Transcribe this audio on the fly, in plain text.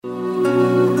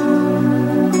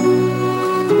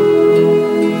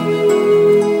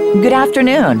Good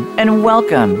afternoon, and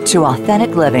welcome to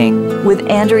Authentic Living with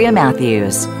Andrea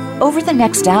Matthews. Over the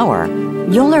next hour,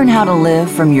 you'll learn how to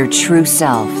live from your true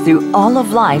self through all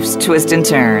of life's twists and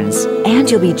turns. And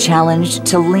you'll be challenged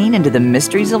to lean into the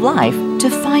mysteries of life to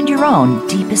find your own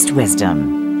deepest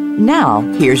wisdom. Now,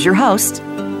 here's your host,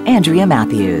 Andrea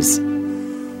Matthews.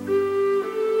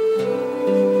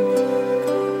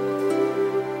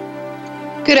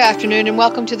 Good afternoon, and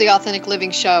welcome to the Authentic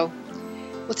Living Show.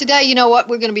 Well, today, you know what?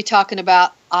 We're going to be talking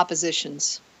about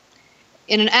oppositions.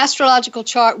 In an astrological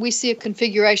chart, we see a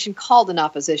configuration called an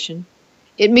opposition.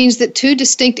 It means that two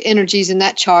distinct energies in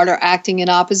that chart are acting in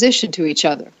opposition to each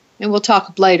other. And we'll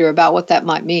talk later about what that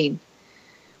might mean.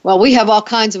 Well, we have all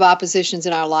kinds of oppositions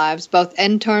in our lives, both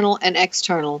internal and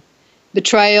external.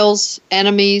 Betrayals,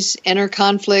 enemies, inner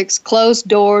conflicts, closed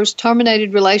doors,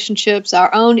 terminated relationships,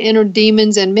 our own inner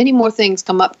demons, and many more things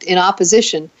come up in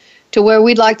opposition to where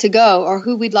we'd like to go or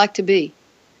who we'd like to be.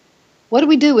 What do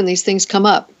we do when these things come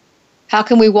up? How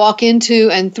can we walk into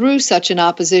and through such an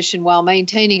opposition while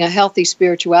maintaining a healthy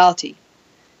spirituality?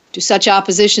 Do such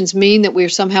oppositions mean that we're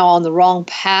somehow on the wrong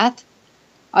path?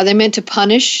 Are they meant to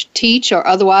punish, teach, or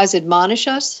otherwise admonish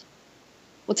us?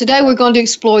 Well, today we're going to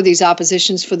explore these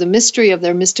oppositions for the mystery of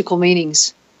their mystical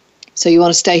meanings. So you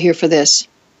want to stay here for this.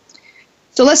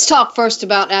 So let's talk first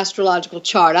about an astrological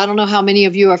chart. I don't know how many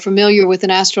of you are familiar with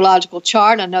an astrological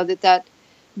chart. I know that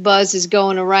buzz is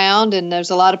going around, and there's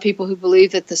a lot of people who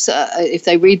believe that if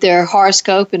they read their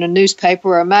horoscope in a newspaper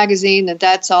or a magazine, that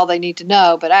that's all they need to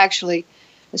know. But actually,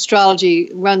 astrology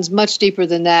runs much deeper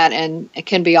than that, and it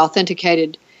can be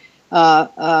authenticated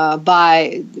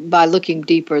by looking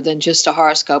deeper than just a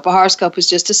horoscope. A horoscope is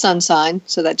just a sun sign,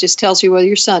 so that just tells you where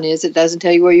your sun is. It doesn't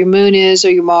tell you where your moon is,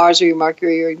 or your Mars, or your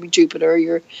Mercury, or your Jupiter, or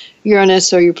your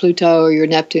Uranus, or your Pluto, or your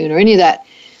Neptune, or any of that.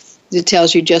 It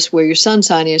tells you just where your sun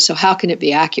sign is, so how can it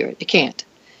be accurate? It can't.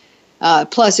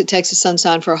 Plus, it takes a sun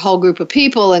sign for a whole group of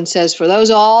people and says for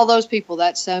all those people,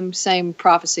 that same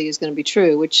prophecy is going to be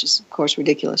true, which is, of course,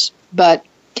 ridiculous. But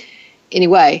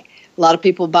anyway, a lot of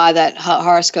people buy that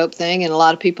horoscope thing, and a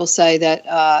lot of people say that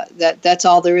that's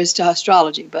all there is to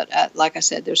astrology. But like I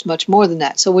said, there's much more than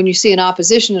that. So when you see an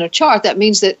opposition in a chart, that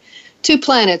means that two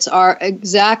planets are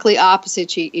exactly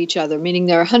opposite each other, meaning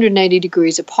they're 180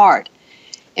 degrees apart.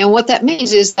 And what that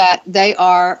means is that they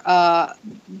are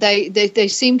they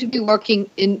seem to be working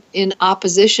in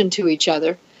opposition to each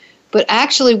other. But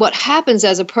actually, what happens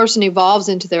as a person evolves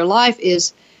into their life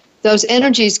is those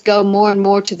energies go more and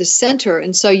more to the center,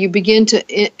 and so you begin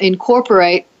to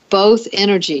incorporate both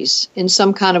energies in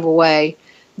some kind of a way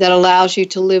that allows you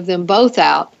to live them both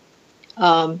out.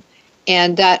 And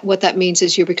what that means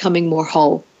is you're becoming more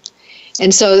whole.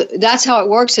 And so that's how it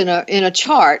works in a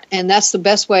chart, and that's the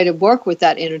best way to work with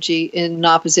that energy in an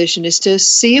opposition, is to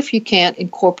see if you can't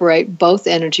incorporate both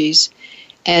energies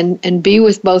and be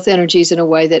with both energies in a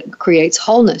way that creates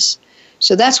wholeness.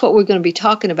 So that's what we're going to be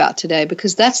talking about today,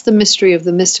 because that's the mystery of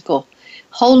the mystical.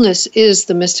 Wholeness is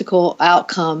the mystical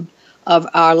outcome of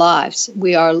our lives.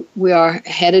 We are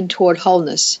headed toward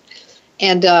wholeness.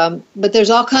 And but there's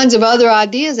all kinds of other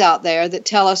ideas out there that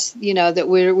tell us, that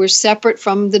we're separate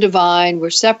from the divine,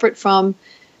 we're separate from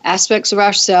aspects of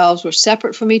ourselves, we're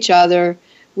separate from each other.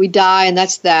 We die, and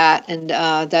that's that,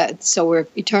 and so we're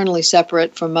eternally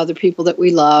separate from other people that we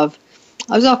love.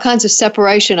 There's all kinds of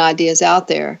separation ideas out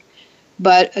there.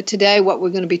 But today what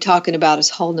we're going to be talking about is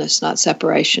wholeness, not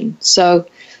separation. So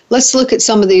let's look at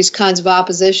some of these kinds of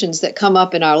oppositions that come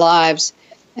up in our lives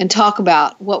and talk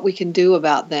about what we can do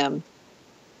about them.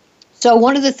 So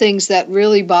one of the things that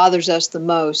really bothers us the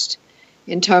most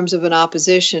in terms of an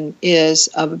opposition is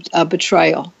a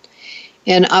betrayal.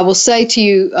 And I will say to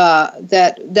you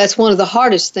that's one of the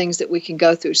hardest things that we can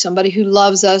go through. Somebody who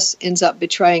loves us ends up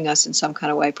betraying us in some kind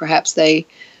of way. Perhaps they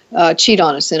cheat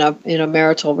on us in a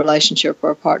marital relationship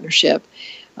or a partnership.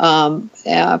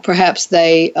 Perhaps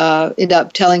they end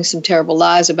up telling some terrible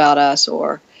lies about us,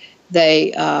 or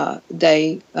they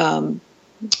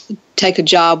take a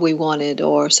job we wanted,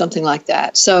 or something like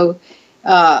that. So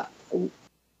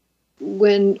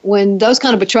when those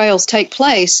kind of betrayals take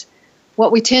place,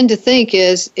 what we tend to think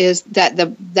is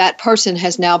that that person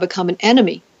has now become an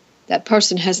enemy. That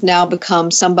person has now become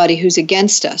somebody who's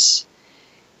against us.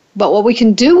 But what we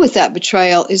can do with that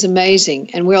betrayal is amazing,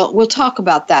 and we'll talk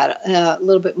about that a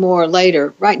little bit more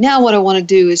later. Right now, what I want to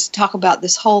do is talk about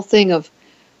this whole thing of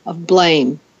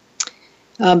blame,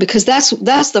 because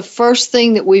that's the first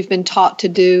thing that we've been taught to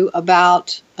do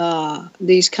about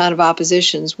these kind of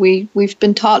oppositions. We've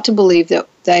been taught to believe that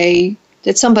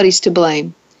somebody's to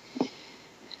blame.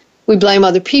 We blame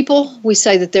other people. We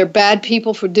say that they're bad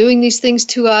people for doing these things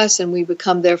to us, and we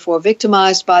become therefore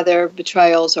victimized by their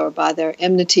betrayals or by their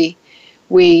enmity.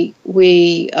 We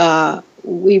blame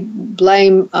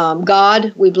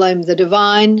God. We blame the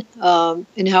divine,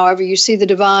 and however you see the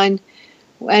divine,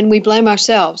 and we blame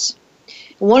ourselves.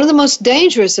 One of the most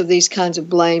dangerous of these kinds of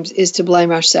blames is to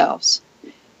blame ourselves,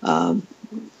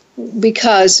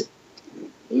 because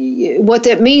what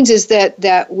that means is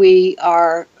that we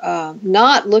are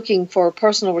not looking for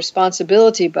personal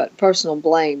responsibility, but personal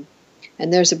blame,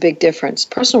 and there's a big difference.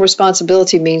 Personal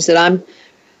responsibility means that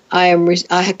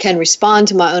I can respond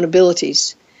to my own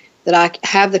abilities, that I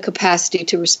have the capacity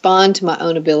to respond to my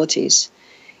own abilities,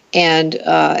 and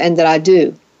that I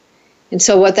do. And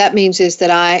so what that means is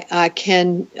that I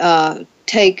can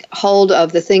take hold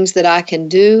of the things that I can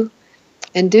do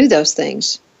and do those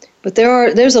things. But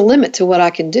there's a limit to what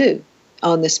I can do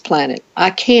on this planet.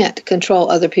 I can't control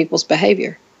other people's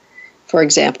behavior, for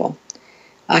example.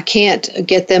 I can't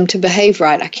get them to behave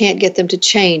right. I can't get them to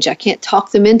change. I can't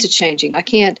talk them into changing. I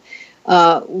can't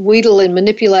wheedle and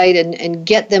manipulate and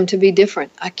get them to be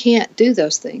different. I can't do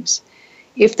those things.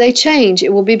 If they change,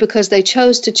 it will be because they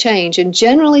chose to change. And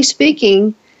generally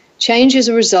speaking, change is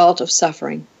a result of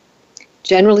suffering.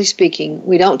 Generally speaking,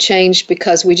 we don't change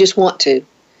because we just want to.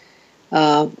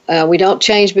 We don't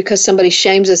change because somebody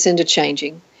shames us into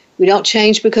changing. We don't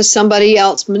change because somebody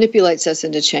else manipulates us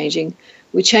into changing.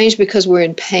 We change because we're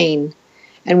in pain.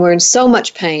 And we're in so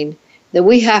much pain that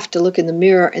we have to look in the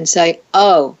mirror and say,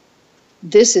 oh,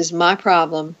 this is my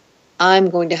problem.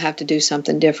 I'm going to have to do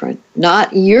something different.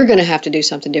 Not you're going to have to do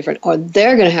something different, or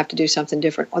they're going to have to do something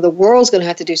different, or the world's going to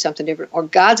have to do something different, or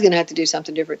God's going to have to do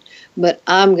something different, but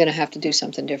I'm going to have to do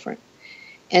something different.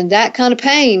 And that kind of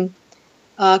pain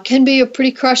can be a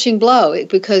pretty crushing blow,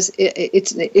 because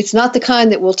it's not the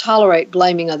kind that will tolerate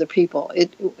blaming other people.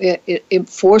 It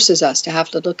forces us to have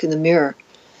to look in the mirror.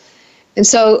 And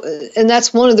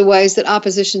that's one of the ways that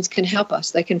oppositions can help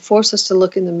us. They can force us to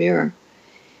look in the mirror.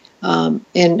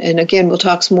 And again, we'll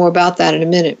talk some more about that in a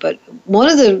minute. But one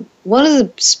of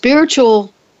the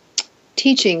spiritual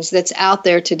teachings that's out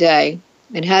there today,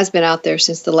 and has been out there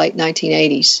since the late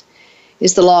 1980s,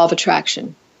 is the law of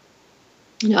attraction.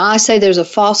 Now, I say there's a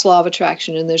false law of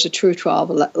attraction and there's a true law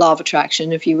of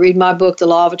attraction. If you read my book, The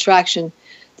Law of Attraction,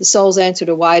 The Soul's Answer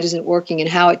to Why It Isn't Working and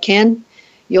How It Can,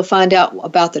 you'll find out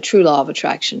about the true law of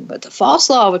attraction. But the false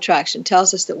law of attraction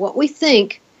tells us that what we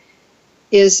think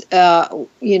is,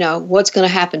 what's going to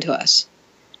happen to us.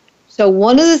 So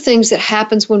one of the things that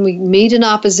happens when we meet an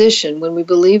opposition, when we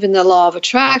believe in the law of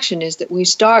attraction, is that we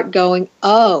start going,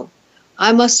 oh,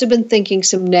 I must have been thinking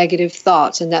some negative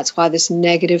thoughts, and that's why this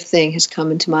negative thing has come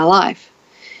into my life.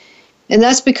 And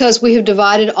that's because we have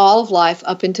divided all of life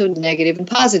up into negative and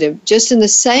positive, just in the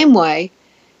same way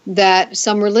that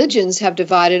some religions have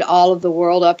divided all of the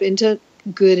world up into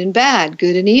good and bad,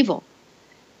 good and evil.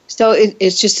 So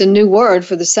it's just a new word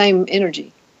for the same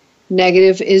energy.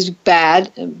 Negative is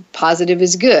bad, and positive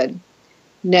is good.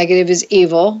 Negative is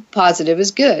evil, positive is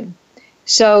good.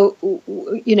 So,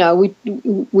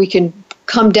 we can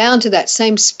come down to that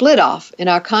same split off in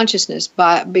our consciousness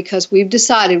because we've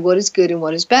decided what is good and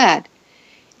what is bad.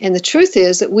 And the truth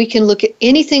is that we can look at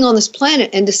anything on this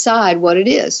planet and decide what it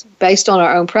is based on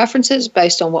our own preferences,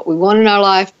 based on what we want in our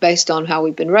life, based on how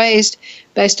we've been raised,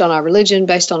 based on our religion,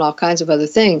 based on all kinds of other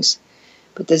things.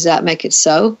 But does that make it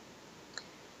so?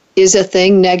 Is a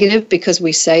thing negative because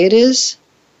we say it is?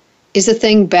 Is a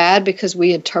thing bad because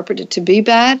we interpret it to be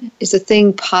bad? Is a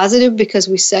thing positive because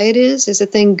we say it is? Is a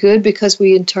thing good because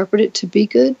we interpret it to be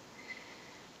good?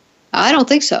 I don't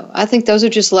think so. I think those are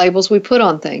just labels we put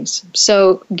on things.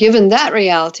 So given that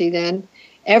reality, then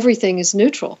everything is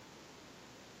neutral.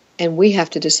 And we have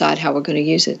to decide how we're going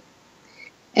to use it.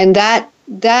 And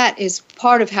that is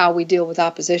part of how we deal with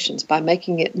oppositions, by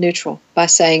making it neutral, by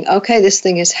saying, okay, this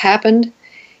thing has happened.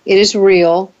 It is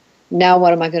real. Now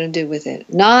what am I going to do with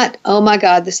it? Not, oh my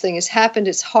God, this thing has happened.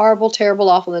 It's horrible, terrible,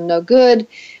 awful, and no good.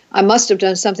 I must have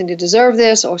done something to deserve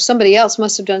this, or somebody else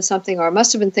must have done something, or I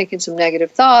must have been thinking some negative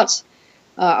thoughts,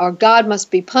 or God must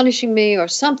be punishing me, or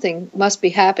something must be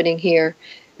happening here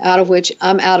out of which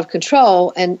I'm out of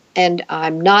control, and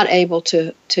I'm not able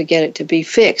to get it to be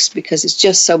fixed because it's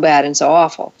just so bad and so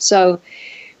awful. So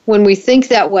when we think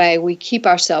that way, we keep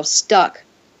ourselves stuck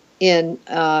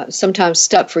sometimes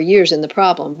stuck for years in the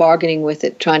problem, bargaining with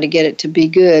it, trying to get it to be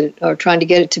good, or trying to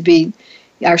get it to be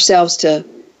ourselves to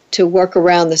work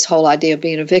around this whole idea of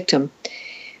being a victim.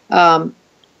 On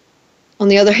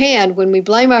the other hand, when we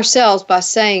blame ourselves by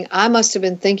saying, I must have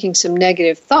been thinking some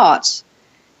negative thoughts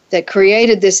that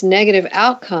created this negative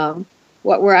outcome,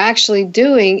 what we're actually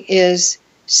doing is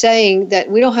saying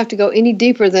that we don't have to go any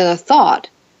deeper than a thought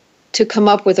to come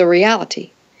up with a reality.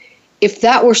 If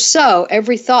that were so,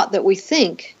 every thought that we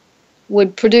think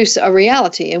would produce a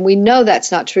reality, and we know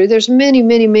that's not true. There's many,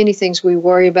 many, many things we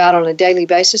worry about on a daily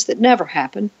basis that never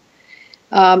happen.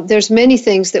 There's many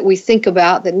things that we think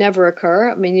about that never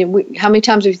occur. I mean, how many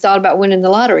times have you thought about winning the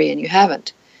lottery and you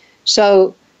haven't?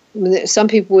 So some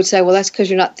people would say, well, that's because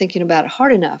you're not thinking about it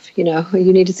hard enough. You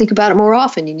need to think about it more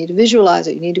often. You need to visualize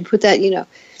it. You need to put that,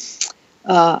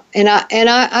 And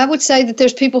I would say that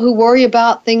there's people who worry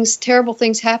about terrible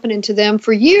things happening to them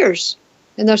for years,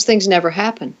 and those things never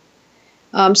happen.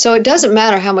 So it doesn't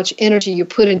matter how much energy you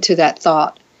put into that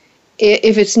thought.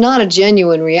 If it's not a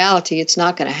genuine reality, it's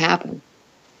not going to happen.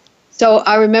 So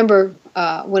I remember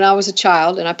when I was a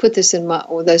child, and I put this in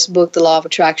this book, The Law of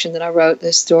Attraction, that I wrote,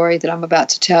 this story that I'm about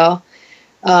to tell.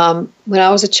 When I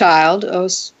was a child, I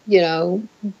was,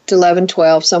 11,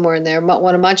 12, somewhere in there.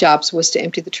 One of my jobs was to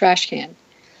empty the trash can.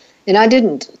 And I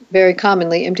didn't very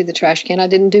commonly empty the trash can. I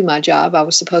didn't do my job. I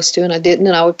was supposed to, and I didn't.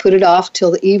 And I would put it off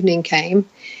till the evening came.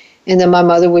 And then my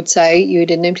mother would say, you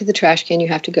didn't empty the trash can. You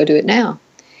have to go do it now.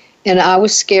 And I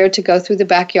was scared to go through the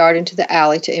backyard into the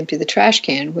alley to empty the trash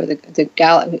can, where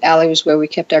the alley was where we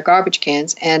kept our garbage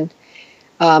cans. And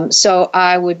so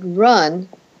I would run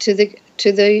to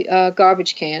the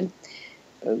garbage can,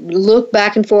 look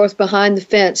back and forth behind the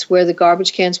fence where the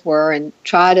garbage cans were, and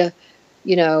try to,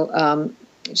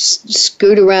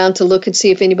 scoot around to look and see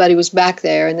if anybody was back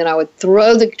there. And then I would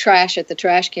throw the trash at the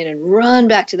trash can and run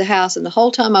back to the house. And the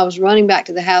whole time I was running back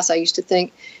to the house, I used to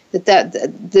think that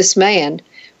this man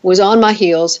was on my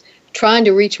heels trying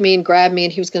to reach me and grab me,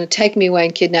 and he was going to take me away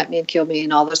and kidnap me and kill me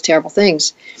and all those terrible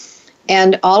things.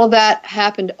 And all of that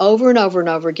happened over and over and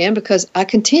over again because I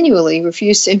continually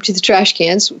refused to empty the trash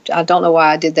cans. I don't know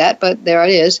why I did that, but there it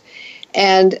is.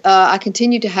 And I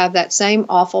continued to have that same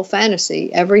awful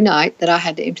fantasy every night that I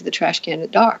had to empty the trash can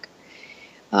at dark.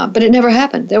 But it never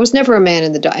happened. There was never a man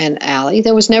in the alley.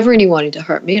 There was never anyone wanting to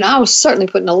hurt me. And I was certainly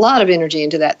putting a lot of energy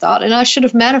into that thought, and I should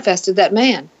have manifested that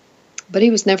man. But he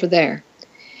was never there.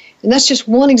 And that's just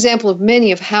one example of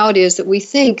many of how it is that we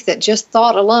think that just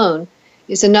thought alone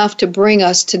is enough to bring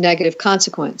us to negative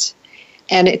consequence.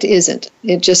 And it isn't.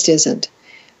 It just isn't.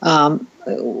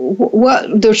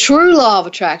 What the true law of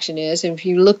attraction is, and if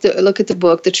you look at the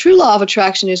book, the true law of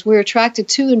attraction is we're attracted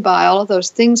to and by all of those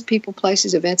things, people,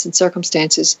 places, events, and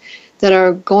circumstances that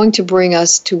are going to bring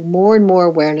us to more and more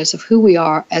awareness of who we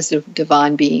are as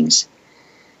divine beings,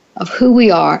 of who we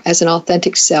are as an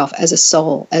authentic self, as a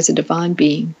soul, as a divine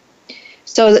being.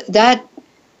 So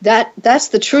that's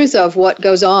the truth of what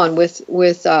goes on with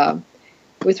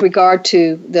regard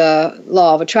to the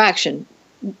law of attraction.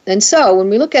 And so when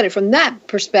we look at it from that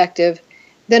perspective,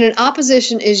 then an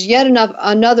opposition is yet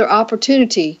another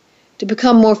opportunity to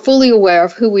become more fully aware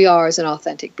of who we are as an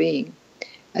authentic being,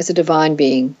 as a divine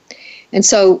being. And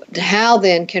so how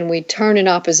then can we turn an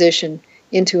opposition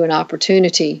into an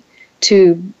opportunity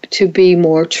to be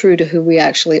more true to who we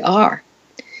actually are?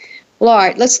 Well, all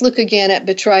right, let's look again at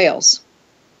betrayals.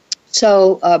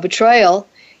 So betrayal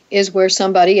is where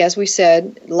somebody, as we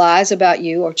said, lies about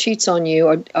you or cheats on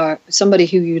you, or somebody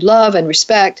who you love and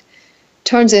respect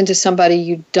turns into somebody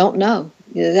you don't know.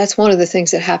 That's one of the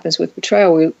things that happens with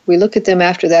betrayal. We look at them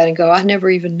after that and go, I never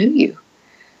even knew you.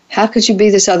 How could you be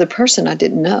this other person I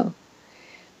didn't know?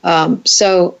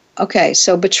 So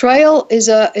betrayal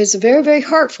is very, very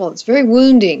hurtful. It's very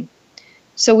wounding.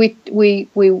 So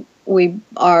we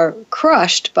are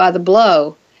crushed by the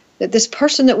blow that this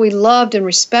person that we loved and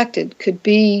respected could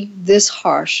be this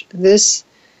harsh, this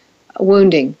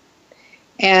wounding.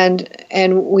 And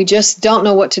we just don't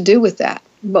know what to do with that.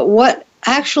 But what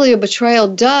actually a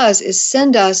betrayal does is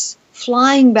send us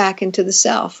flying back into the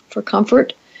self for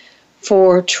comfort,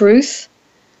 for truth,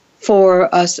 for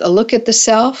a look at the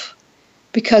self,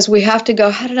 because we have to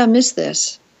go, how did I miss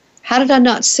this? How did I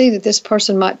not see that this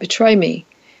person might betray me?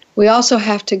 We also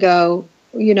have to go,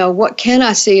 what can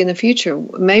I see in the future?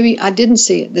 Maybe I didn't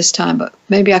see it this time, but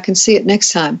maybe I can see it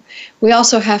next time. We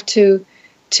also have to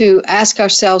ask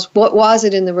ourselves, what was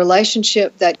it in the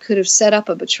relationship that could have set up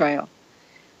a betrayal?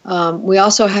 We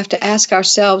also have to ask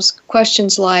ourselves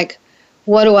questions like,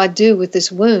 what do I do with this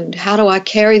wound? How do I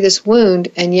carry this wound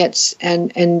and yet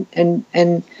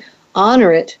and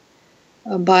honor it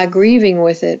by grieving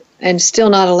with it and still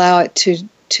not allow it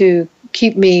to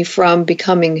keep me from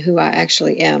becoming who I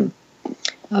actually am?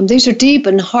 These are deep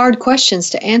and hard questions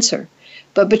to answer,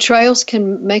 but betrayals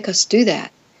can make us do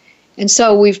that. And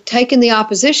so we've taken the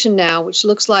opposition now, which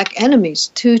looks like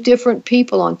enemies, two different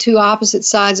people on two opposite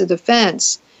sides of the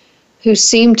fence who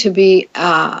seem to be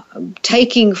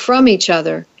taking from each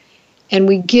other, And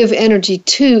we give energy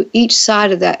to each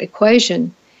side of that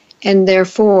equation, and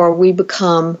therefore we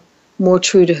become more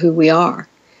true to who we are.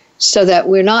 So that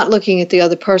we're not looking at the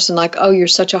other person like, oh, you're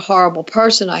such a horrible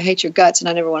person, I hate your guts and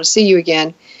I never want to see you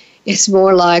again. It's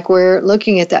more like we're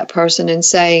looking at that person and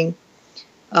saying,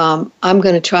 I'm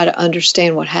going to try to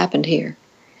understand what happened here.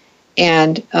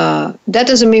 And that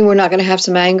doesn't mean we're not going to have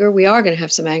some anger. We are going to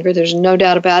have some anger. There's no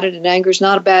doubt about it. And anger is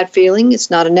not a bad feeling.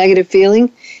 It's not a negative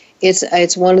feeling.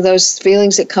 It's one of those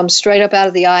feelings that comes straight up out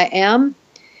of the I am.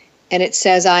 And it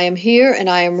says, I am here and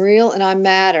I am real and I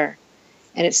matter.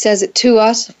 And it says it to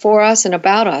us, for us, and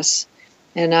about us.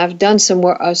 And I've done some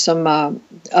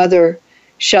other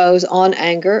shows on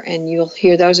anger, and you'll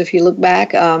hear those if you look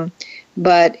back.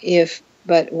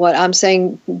 But what I'm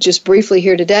saying just briefly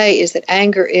here today is that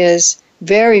anger is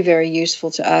very, very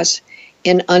useful to us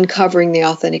in uncovering the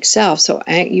authentic self. So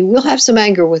you will have some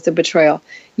anger with the betrayal.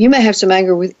 You may have some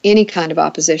anger with any kind of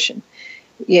opposition.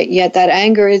 Yet that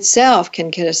anger itself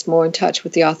can get us more in touch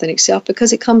with the authentic self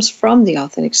because it comes from the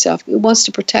authentic self. It wants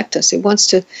to protect us. It wants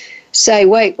to say,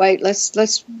 wait, let's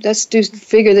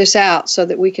figure this out so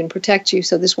that we can protect you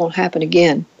so this won't happen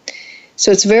again.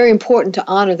 So it's very important to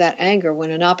honor that anger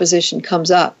when an opposition comes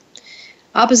up.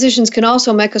 Oppositions can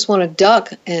also make us want to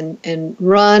duck and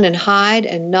run and hide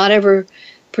and not ever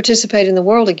participate in the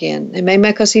world again. They may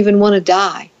make us even want to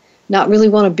die, not really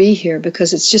want to be here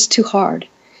because it's just too hard.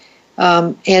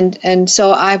 And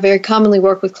so I very commonly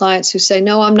work with clients who say,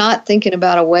 no, I'm not thinking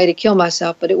about a way to kill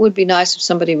myself, but it would be nice if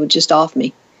somebody would just off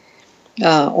me,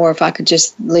 or if I could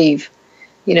just leave.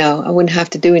 I wouldn't have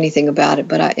to do anything about it,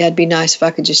 but it'd be nice if I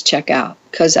could just check out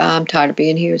because I'm tired of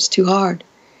being here. It's too hard.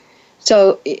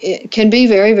 So it can be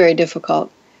very, very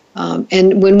difficult.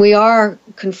 And when we are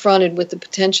confronted with the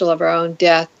potential of our own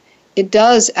death, it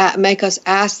does make us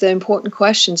ask the important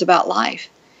questions about life.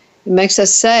 It makes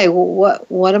us say, well,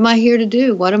 what am I here to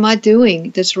do? What am I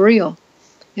doing that's real?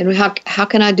 And how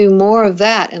can I do more of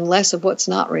that and less of what's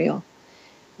not real?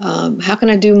 How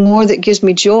can I do more that gives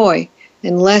me joy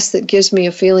and less that gives me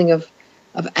a feeling of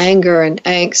anger and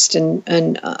angst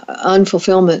and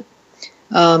unfulfillment?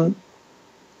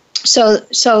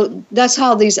 So that's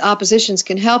how these oppositions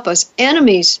can help us.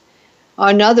 Enemies are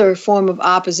another form of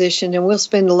opposition, and we'll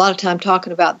spend a lot of time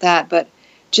talking about that, but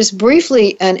just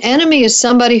briefly, an enemy is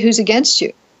somebody who's against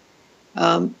you.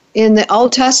 In the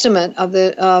Old Testament of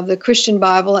the Christian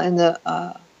Bible and the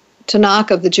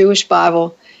Tanakh of the Jewish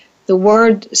Bible, the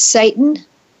word Satan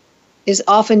is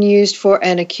often used for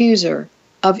an accuser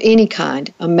of any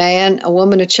kind, a man, a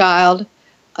woman, a child,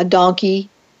 a donkey,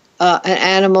 an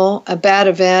animal, a bad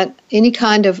event, any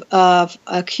kind of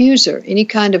accuser, any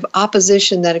kind of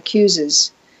opposition that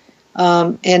accuses.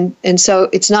 And so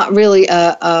it's not really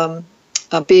a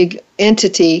big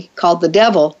entity called the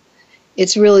devil.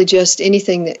 It's really just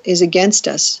anything that is against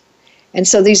us. And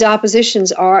so these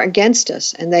oppositions are against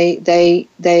us, and they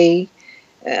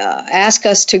ask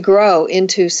us to grow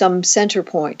into some center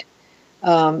point.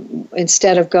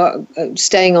 Instead of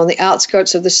staying on the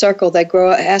outskirts of the circle, they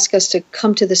ask us to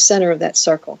come to the center of that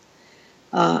circle.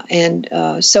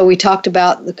 So we talked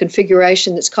about the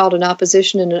configuration that's called an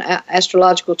opposition in an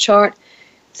astrological chart.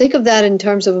 Think of that in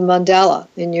terms of a mandala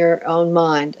in your own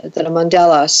mind, that a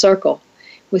mandala, a circle,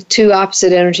 with two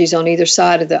opposite energies on either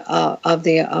side of the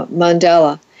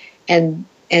mandala, and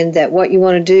that what you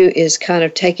want to do is kind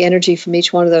of take energy from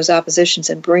each one of those oppositions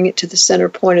and bring it to the center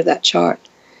point of that chart.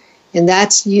 And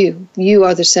that's you. You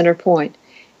are the center point.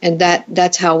 And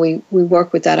that's how we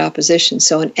work with that opposition.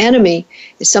 So an enemy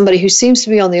is somebody who seems to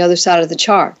be on the other side of the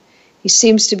chart. He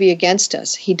seems to be against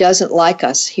us. He doesn't like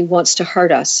us. He wants to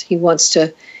hurt us.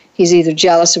 He's either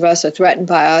jealous of us or threatened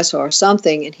by us or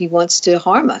something, and he wants to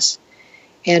harm us.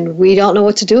 And we don't know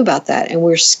what to do about that. And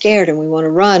we're scared, and we want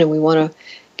to run, and we want to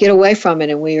get away from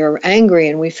it, and we are angry,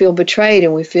 and we feel betrayed,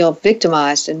 and we feel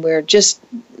victimized, and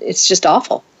it's just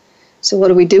awful. So what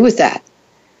do we do with that?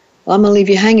 Well, I'm going to leave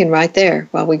you hanging right there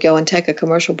while we go and take a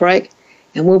commercial break,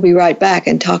 and we'll be right back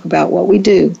and talk about what we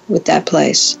do with that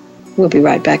place. We'll be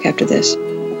right back after this.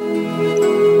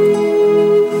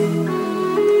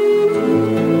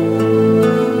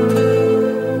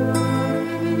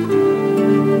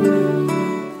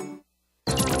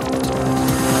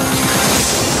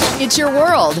 It's your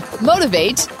world.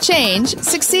 Motivate, change,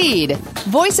 succeed.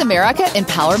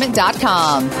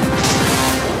 VoiceAmericaEmpowerment.com.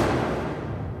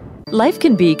 Life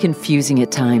can be confusing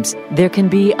at times. There can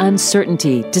be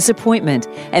uncertainty, disappointment,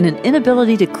 and an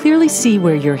inability to clearly see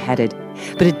where you're headed.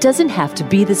 But it doesn't have to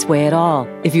be this way at all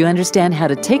if you understand how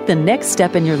to take the next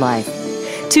step in your life.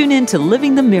 Tune in to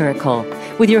Living the Miracle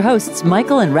with your hosts,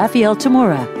 Michael and Raphael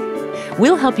Tamura.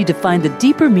 We'll help you to find the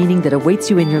deeper meaning that awaits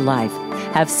you in your life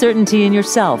have certainty in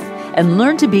yourself, and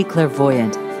learn to be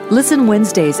clairvoyant. Listen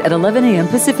Wednesdays at 11 a.m.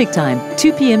 Pacific Time,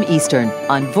 2 p.m. Eastern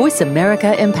on Voice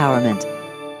America Empowerment.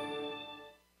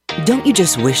 Don't you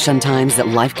just wish sometimes that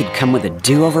life could come with a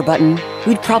do-over button?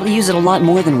 We'd probably use it a lot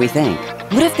more than we think.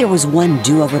 What if there was one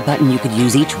do-over button you could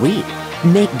use each week?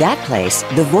 Make that place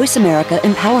the Voice America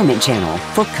Empowerment Channel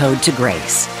for Code to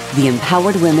Grace, the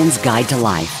Empowered Women's Guide to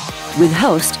Life, with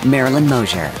host Marilyn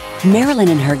Mosier. Marilyn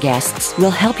and her guests will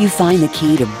help you find the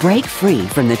key to break free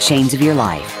from the chains of your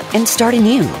life and start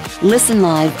anew. Listen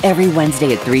live every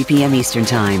Wednesday at 3 p.m. Eastern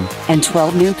Time and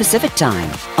 12 noon Pacific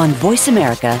Time on Voice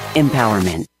America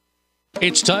Empowerment.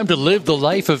 It's time to live the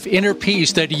life of inner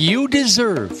peace that you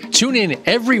deserve. Tune in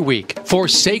every week for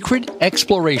Sacred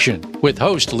Exploration with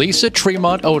host Lisa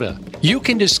Tremont Oda. You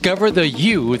can discover the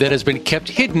you that has been kept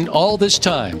hidden all this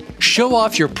time. Show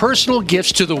off your personal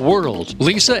gifts to the world.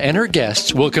 Lisa and her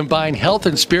guests will combine health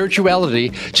and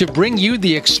spirituality to bring you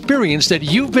the experience that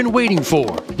you've been waiting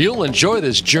for. You'll enjoy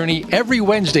this journey every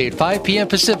Wednesday at 5 p.m.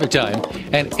 Pacific Time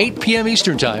and 8 p.m.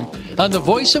 Eastern Time on the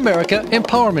Voice America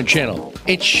Empowerment Channel.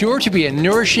 It's sure to be a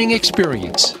nourishing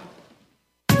experience.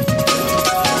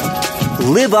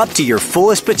 Live up to your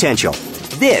fullest potential.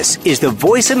 This is the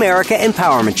Voice America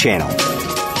Empowerment Channel.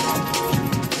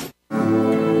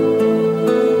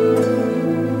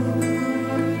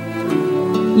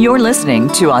 You're listening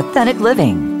to Authentic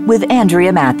Living with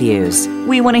Andrea Matthews.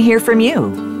 We want to hear from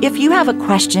you. If you have a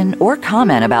question or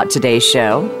comment about today's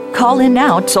show, call in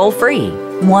now toll-free,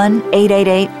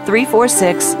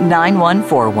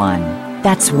 1-888-346-9141.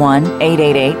 That's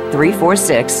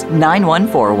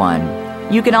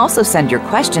 1-888-346-9141. You can also send your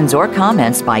questions or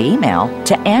comments by email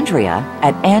to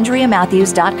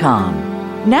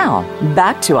Andrea@AndreaMatthews.com. Now,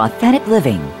 back to Authentic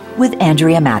Living with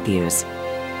Andrea Matthews.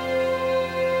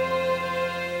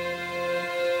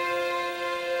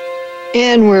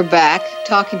 And we're back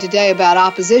talking today about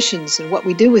oppositions and what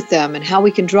we do with them and how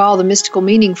we can draw the mystical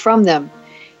meaning from them.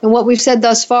 And what we've said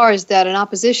thus far is that an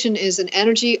opposition is an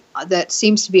energy that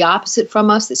seems to be opposite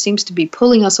from us, that seems to be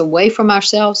pulling us away from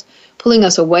ourselves, pulling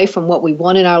us away from what we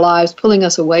want in our lives, pulling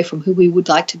us away from who we would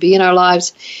like to be in our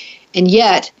lives. And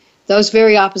yet, those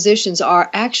very oppositions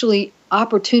are actually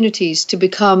opportunities to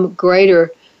become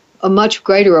much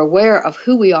greater aware of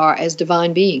who we are as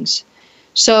divine beings.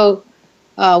 So,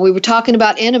 we were talking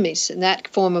about enemies and that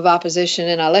form of opposition,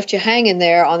 and I left you hanging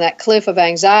there on that cliff of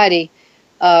anxiety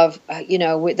of,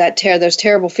 with those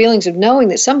terrible feelings of knowing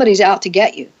that somebody's out to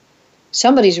get you.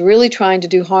 Somebody's really trying to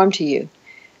do harm to you.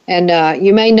 And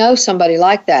you may know somebody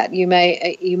like that. You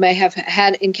may have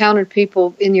encountered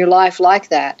people in your life like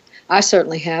that. I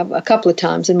certainly have. A couple of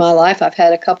times in my life, I've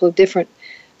had a couple of different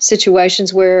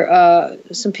situations where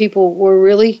some people were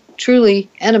really, truly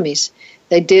enemies.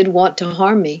 They did want to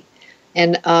harm me.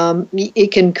 And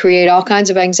it can create all kinds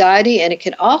of anxiety, and it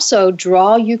can also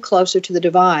draw you closer to the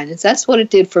divine. And that's what it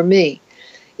did for me.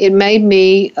 It made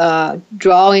me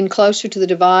draw in closer to the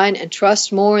divine and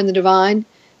trust more in the divine,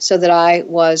 so that I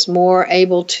was more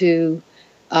able to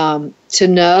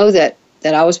know that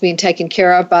I was being taken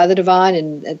care of by the divine,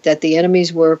 and that the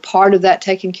enemies were part of that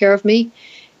taking care of me,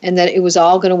 and that it was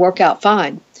all going to work out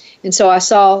fine. And so I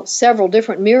saw several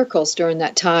different miracles during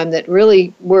that time that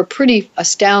really were pretty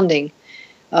astounding.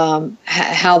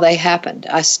 How they happened.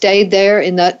 I stayed there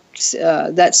in that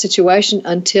situation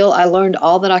until I learned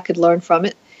all that I could learn from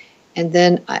it, and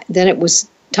then it was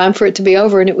time for it to be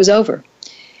over, and it was over.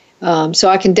 So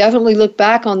I can definitely look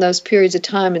back on those periods of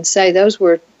time and say those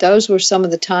were some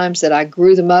of the times that I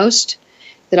grew the most,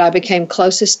 that I became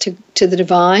closest to the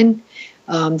divine,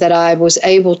 that I was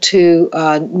able to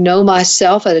know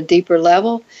myself at a deeper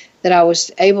level, that I was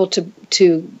able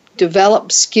to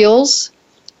develop skills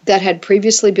that had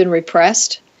previously been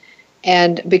repressed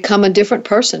and become a different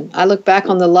person. I look back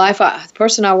on the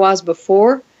person I was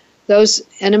before those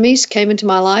enemies came into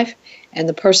my life, and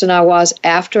the person I was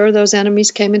after those enemies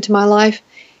came into my life,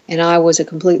 and I was a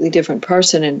completely different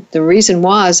person. And the reason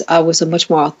was I was a much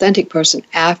more authentic person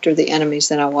after the enemies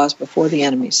than I was before the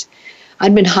enemies.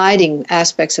 I'd been hiding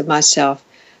aspects of myself.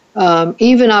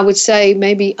 Even, I would say,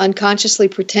 maybe unconsciously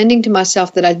pretending to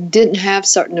myself that I didn't have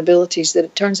certain abilities that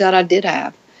it turns out I did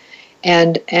have.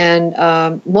 And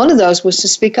one of those was to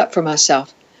speak up for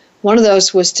myself. One of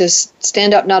those was to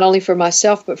stand up not only for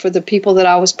myself, but for the people that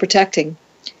I was protecting,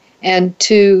 and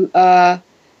to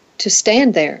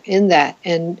stand there in that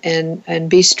and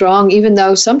be strong, even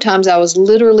though sometimes I was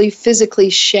literally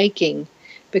physically shaking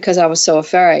because I was so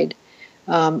afraid.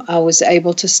 I was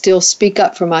able to still speak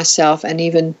up for myself and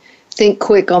even think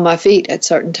quick on my feet at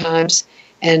certain times.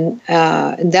 And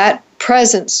that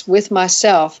presence with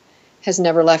myself has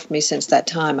never left me since that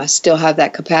time. I still have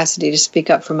that capacity to speak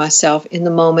up for myself in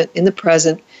the moment, in the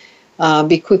present,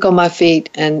 be quick on my feet,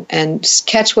 and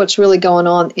catch what's really going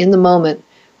on in the moment,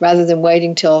 rather than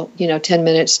waiting till 10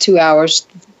 minutes, 2 hours,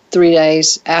 3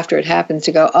 days after it happens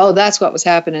to go, oh, that's what was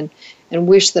happening, and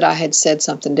wish that I had said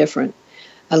something different.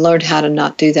 I learned how to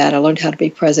not do that. I learned how to be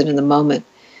present in the moment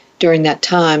during that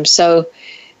time. So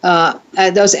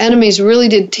those enemies really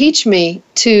did teach me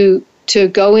to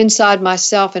go inside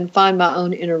myself and find my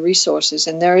own inner resources.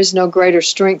 And there is no greater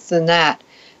strength than that,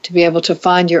 to be able to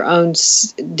find your own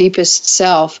deepest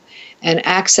self and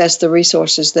access the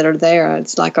resources that are there.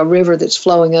 It's like a river that's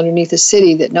flowing underneath a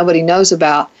city that nobody knows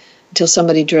about until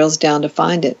somebody drills down to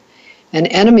find it. And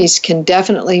enemies can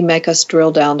definitely make us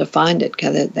drill down to find it,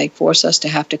 because they force us to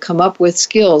have to come up with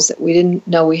skills that we didn't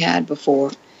know we had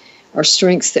before, or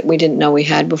strengths that we didn't know we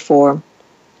had before.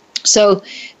 So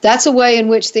that's a way in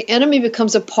which the enemy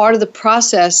becomes a part of the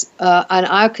process, and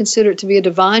I consider it to be a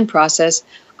divine process.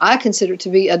 I consider it to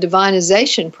be a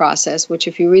divinization process, which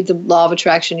if you read the Law of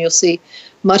Attraction, you'll see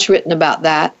much written about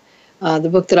that. The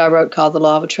book that I wrote called The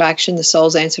Law of Attraction, The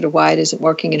Soul's Answer to Why It Isn't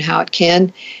Working and How It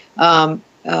Can.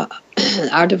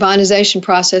 Our divinization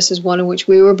process is one in which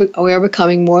we are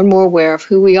becoming more and more aware of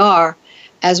who we are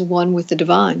as one with the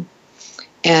divine.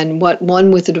 And what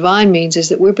one with the divine means is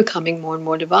that we're becoming more and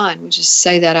more divine. We just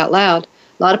say that out loud.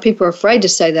 A lot of people are afraid to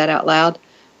say that out loud,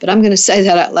 but I'm going to say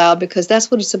that out loud because that's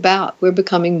what it's about. We're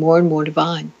becoming more and more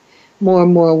divine, more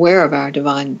and more aware of our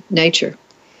divine nature.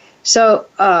 So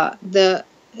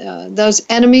those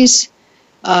enemies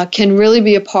can really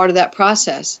be a part of that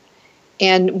process.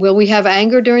 And will we have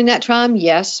anger during that time?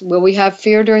 Yes. Will we have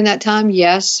fear during that time?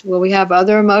 Yes. Will we have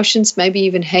other emotions, maybe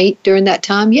even hate during that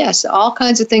time? Yes. All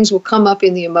kinds of things will come up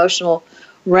in the emotional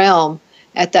realm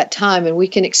at that time, and we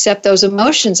can accept those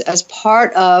emotions as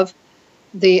part of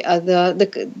the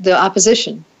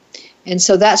opposition. And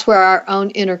so that's where our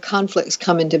own inner conflicts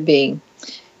come into being.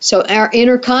 So our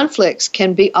inner conflicts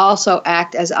can also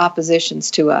act as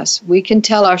oppositions to us. We can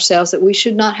tell ourselves that we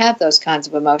should not have those kinds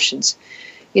of emotions.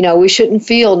 We shouldn't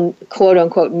feel, quote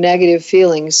unquote, negative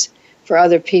feelings for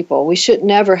other people. We should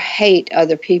never hate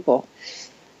other people.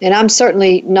 And I'm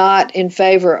certainly not in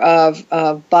favor of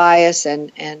bias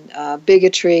and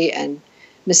bigotry and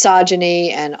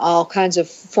misogyny and all kinds of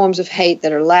forms of hate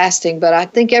that are lasting. But I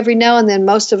think every now and then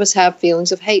most of us have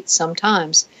feelings of hate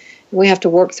sometimes. We have to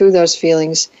work through those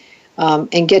feelings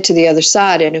and get to the other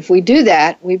side. And if we do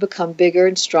that, we become bigger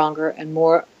and stronger and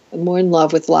more in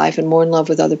love with life and more in love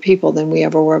with other people than we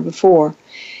ever were before.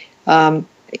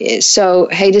 So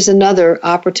hate is another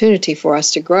opportunity for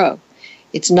us to grow.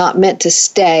 It's not meant to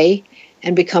stay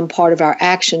and become part of our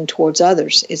action towards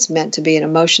others. It's meant to be an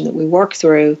emotion that we work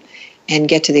through and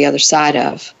get to the other side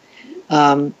of.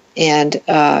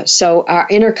 So our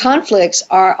inner conflicts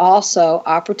are also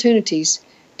opportunities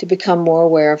to become more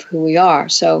aware of who we are.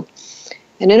 So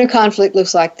an inner conflict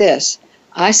looks like this.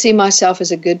 I see myself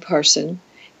as a good person,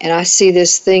 and I see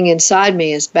this thing inside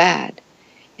me as bad.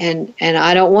 And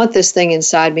I don't want this thing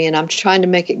inside me, and I'm trying to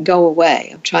make it go away.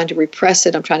 I'm trying to repress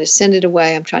it. I'm trying to send it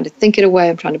away. I'm trying to think it away.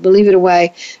 I'm trying to believe it away.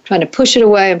 I'm trying to push it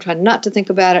away. I'm trying not to think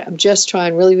about it. I'm just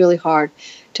trying really, really hard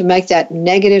to make that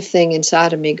negative thing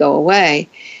inside of me go away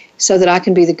so that I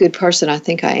can be the good person I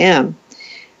think I am.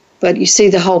 But you see,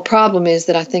 the whole problem is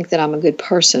that I think that I'm a good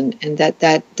person and that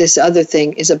this other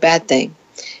thing is a bad thing.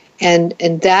 And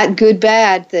that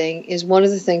good-bad thing is one of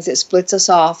the things that splits us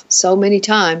off so many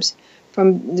times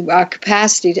from our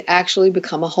capacity to actually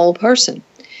become a whole person.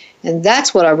 And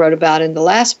that's what I wrote about in the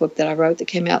last book that I wrote that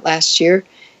came out last year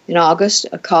in August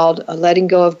called Letting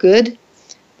Go of Good.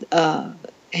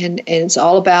 And it's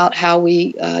all about how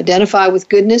we identify with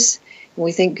goodness, and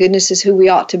we think goodness is who we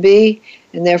ought to be,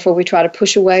 and therefore we try to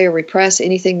push away or repress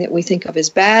anything that we think of as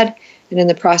bad, and in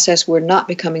the process we're not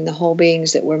becoming the whole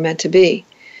beings that we're meant to be.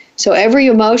 So every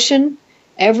emotion,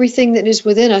 everything that is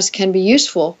within us can be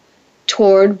useful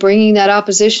toward bringing that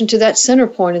opposition to that center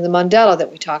point in the mandala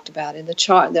that we talked about in the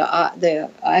chart, the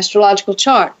astrological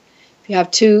chart. If you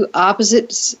have two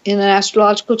opposites in an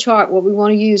astrological chart, what we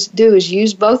want to do is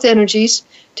use both energies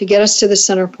to get us to the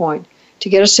center point, to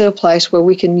get us to a place where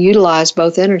we can utilize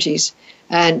both energies,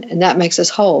 and that makes us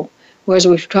whole. Whereas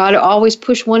we try to always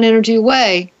push one energy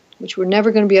away, which we're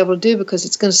never going to be able to do because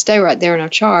it's going to stay right there in our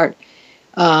chart,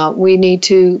 we need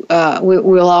to,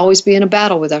 we'll always be in a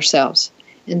battle with ourselves,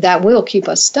 and that will keep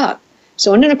us stuck.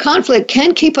 So an inner conflict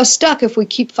can keep us stuck if we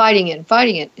keep fighting it and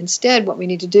fighting it. Instead, what we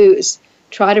need to do is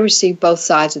try to receive both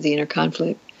sides of the inner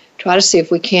conflict. Try to see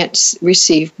if we can't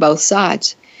receive both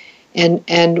sides.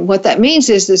 And what that means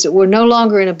is that we're no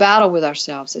longer in a battle with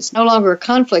ourselves. It's no longer a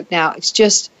conflict now. It's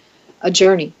just a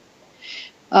journey.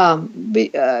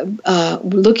 looking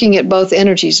at both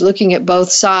energies, looking at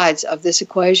both sides of this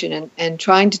equation, and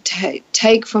trying to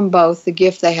take from both the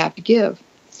gift they have to give.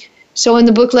 So in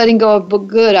the book, Letting Go of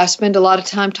Good, I spend a lot of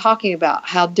time talking about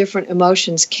how different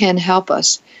emotions can help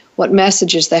us, what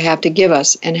messages they have to give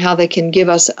us, and how they can give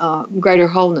us greater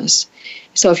wholeness.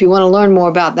 So if you want to learn more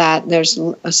about that, there's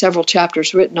several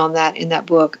chapters written on that in that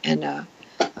book, and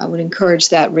I would encourage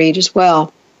that read as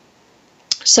well.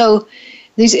 So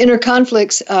these inner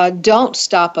conflicts don't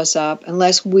stop us up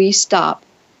unless we stop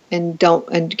and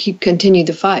continue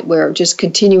the fight. We're just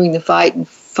continuing the fight and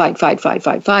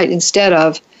fight instead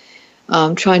of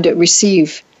trying to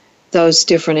receive those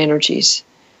different energies.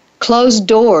 Closed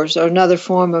doors are another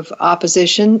form of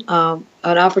opposition. An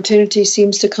opportunity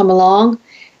seems to come along,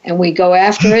 and we go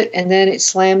after it, and then it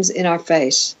slams in our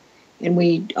face, and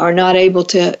we are not able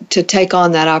to take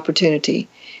on that opportunity.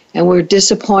 And we're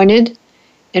disappointed,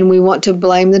 and we want to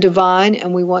blame the divine,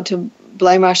 and we want to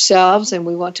blame ourselves, and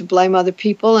we want to blame other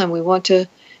people, and we want to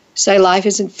say life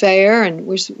isn't fair, and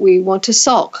we want to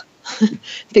sulk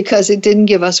because it didn't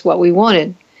give us what we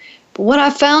wanted. But what I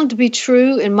found to be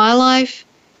true in my life,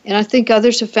 and I think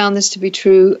others have found this to be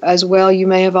true as well, you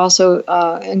may have also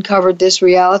uncovered this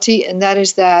reality, and that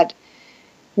is that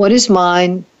what is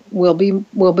mine will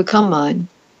become mine.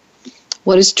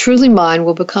 What is truly mine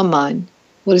will become mine.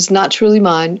 What is not truly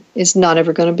mine is not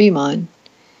ever going to be mine.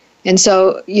 And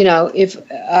so, if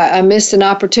I missed an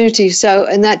opportunity, so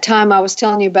in that time I was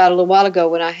telling you about a little while ago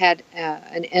when I had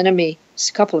a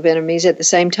couple of enemies at the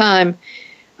same time,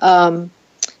 I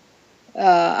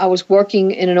was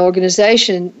working in an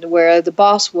organization where the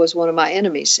boss was one of my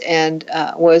enemies and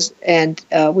was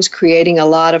creating a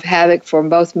lot of havoc for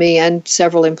both me and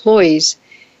several employees.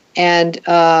 And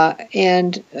I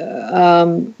ended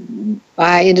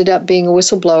up being a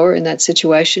whistleblower in that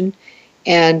situation,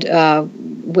 and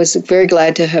was very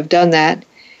glad to have done that.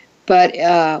 But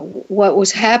what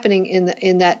was happening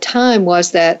in that time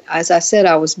was that, as I said,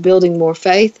 I was building more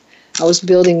faith. I was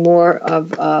building more of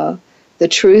the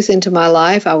truth into my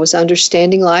life. I was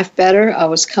understanding life better. I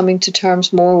was coming to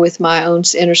terms more with my own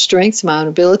inner strengths, my own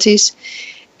abilities.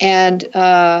 And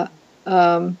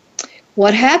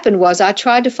what happened was I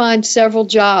tried to find several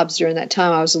jobs during that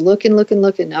time. I was looking.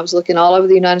 I was looking all over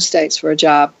the United States for a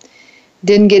job.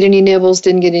 Didn't get any nibbles.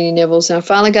 And I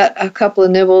finally got a couple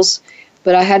of nibbles,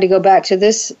 but I had to go back to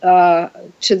this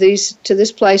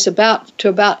this place to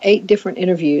about 8 different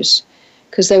interviews,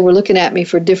 because they were looking at me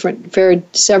for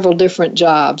several different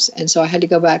jobs, and so I had to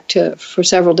go back for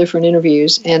several different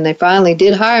interviews, and they finally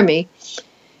did hire me,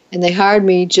 and they hired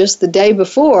me just the day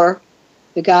before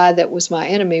the guy that was my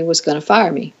enemy was going to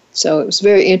fire me. So it was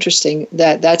very interesting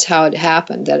that's how it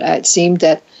happened. That it seemed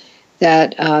that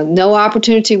no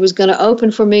opportunity was going to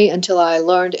open for me until I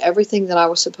learned everything that I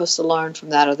was supposed to learn from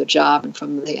that other job and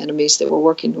from the enemies that were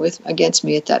working against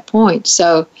me at that point.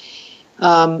 So.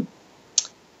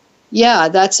 Yeah,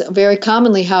 that's very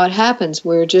commonly how it happens.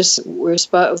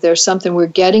 There's something we're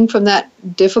getting from that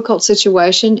difficult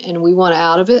situation, and we want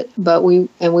out of it, we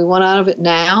want out of it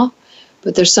now.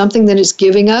 But there's something that it's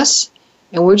giving us,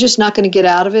 and we're just not going to get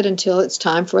out of it until it's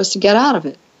time for us to get out of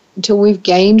it, until we've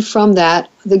gained from that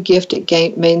the gift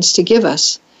it means to give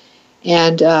us.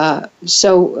 And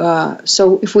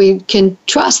so if we can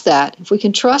trust that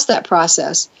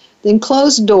process, then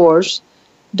closed doors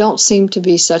don't seem to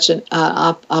be such an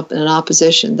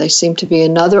opposition. They seem to be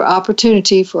another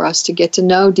opportunity for us to get to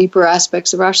know deeper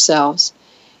aspects of ourselves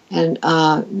and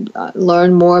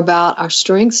learn more about our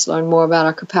strengths, learn more about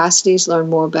our capacities, learn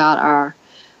more about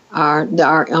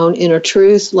our own inner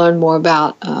truth, learn more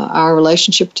about our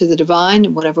relationship to the divine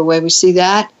in whatever way we see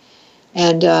that,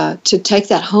 and to take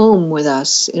that home with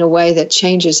us in a way that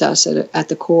changes us at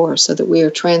the core, so that we are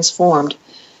transformed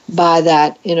by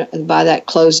that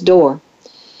closed door.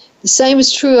 The same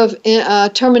is true of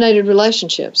terminated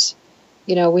relationships.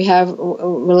 We have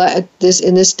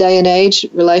in this day and age,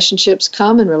 relationships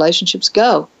come and relationships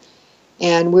go,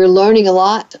 and we're learning a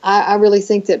lot. I really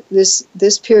think that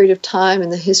this period of time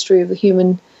in the history of the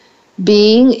human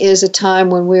being is a time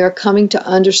when we are coming to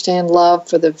understand love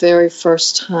for the very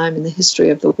first time in the history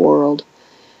of the world.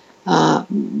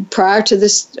 Prior to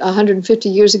this, 150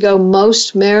 years ago,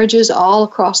 most marriages all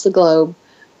across the globe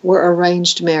were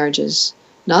arranged marriages.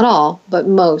 Not all, but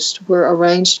most were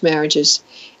arranged marriages.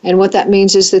 And what that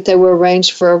means is that they were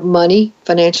arranged for money,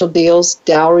 financial deals,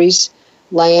 dowries,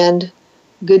 land,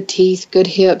 good teeth, good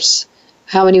hips,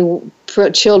 how many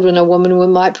children a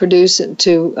woman might produce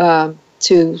to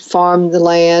farm the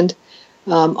land.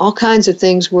 All kinds of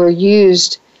things were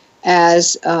used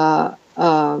as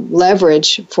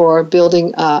leverage for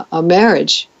building a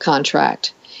marriage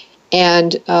contract.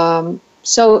 And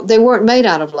so they weren't made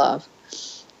out of love.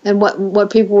 And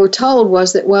what people were told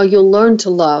was that, well, you'll learn to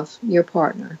love your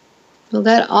partner. Well,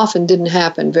 that often didn't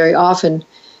happen. Very often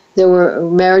there were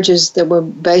marriages that were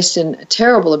based in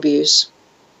terrible abuse,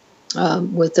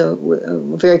 with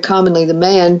very commonly the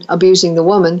man abusing the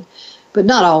woman, but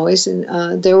not always.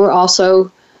 And there were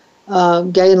also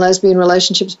gay and lesbian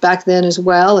relationships back then as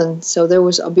well, and so there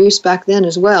was abuse back then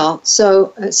as well.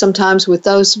 So sometimes with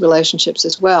those relationships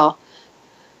as well.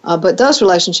 But those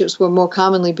relationships were more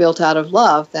commonly built out of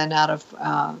love than out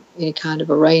of any kind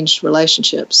of arranged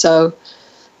relationship. So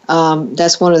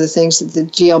that's one of the things that the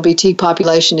GLBT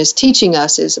population is teaching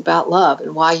us, is about love,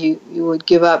 and why you would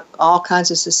give up all kinds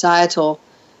of societal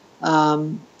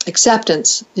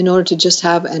acceptance in order to just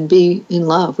have and be in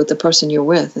love with the person you're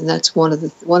with. And that's one of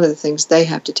the things they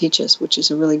have to teach us, which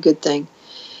is a really good thing.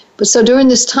 But so during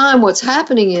this time, what's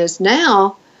happening is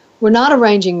now we're not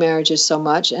arranging marriages so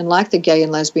much, and like the gay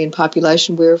and lesbian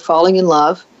population, we're falling in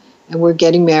love and we're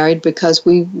getting married because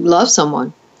we love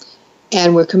someone,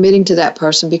 and we're committing to that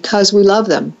person because we love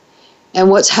them.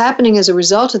 And what's happening as a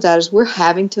result of that is we're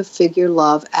having to figure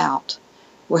love out.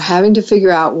 We're having to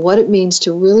figure out what it means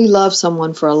to really love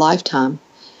someone for a lifetime,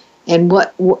 and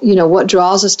what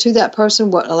draws us to that person,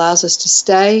 what allows us to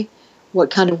stay, what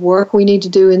kind of work we need to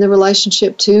do in the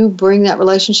relationship to bring that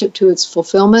relationship to its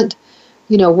fulfillment.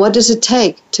 What does it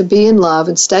take to be in love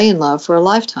and stay in love for a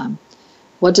lifetime?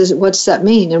 What does that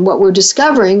mean? And what we're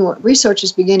discovering, what research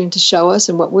is beginning to show us,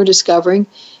 and what we're discovering,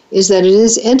 is that it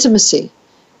is intimacy.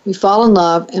 We fall in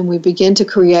love and we begin to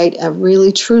create a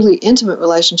really, truly intimate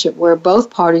relationship where both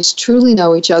parties truly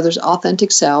know each other's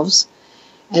authentic selves.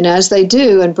 And as they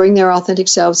do and bring their authentic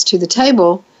selves to the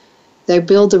table, they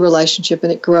build the relationship,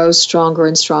 and it grows stronger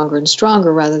and stronger and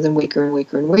stronger rather than weaker and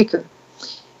weaker and weaker.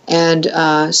 And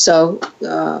so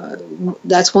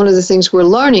that's one of the things we're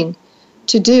learning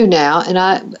to do now. And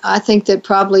I think that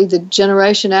probably the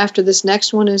generation after this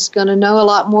next one is going to know a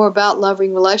lot more about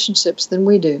loving relationships than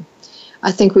we do.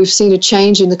 I think we've seen a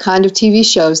change in the kind of TV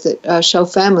shows that show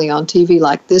family on TV,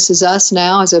 like This Is Us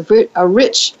now, is a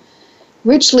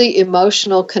richly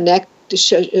emotional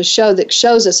show that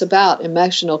shows us about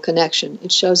emotional connection.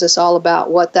 It shows us all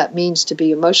about what that means to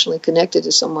be emotionally connected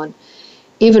to someone,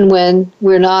 even when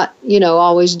we're not,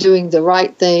 always doing the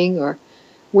right thing, or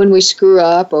when we screw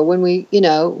up, or when we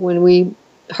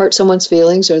hurt someone's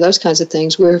feelings, or those kinds of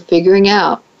things. We're figuring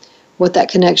out what that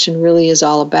connection really is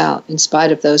all about, in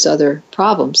spite of those other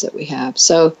problems that we have.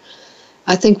 So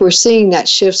I think we're seeing that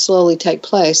shift slowly take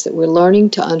place, that we're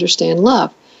learning to understand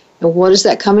love. And what is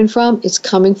that coming from? It's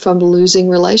coming from losing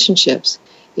relationships.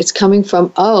 It's coming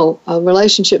from, a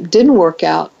relationship didn't work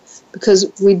out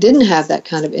because we didn't have that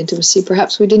kind of intimacy.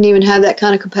 Perhaps we didn't even have that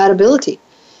kind of compatibility.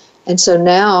 And so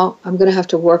now I'm going to have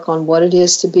to work on what it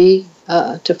is to be,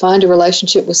 to find a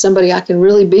relationship with somebody I can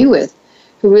really be with,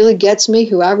 who really gets me,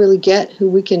 who I really get, who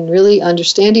we can really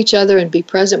understand each other and be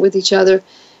present with each other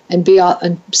and be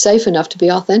safe enough to be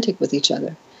authentic with each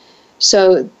other.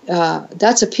 So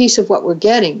that's a piece of what we're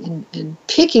getting, and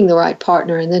picking the right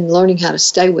partner and then learning how to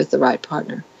stay with the right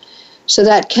partner. So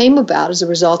that came about as a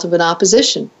result of an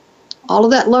opposition. All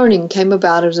of that learning came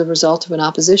about as a result of an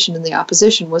opposition, and the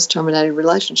opposition was terminated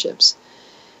relationships.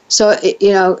 So,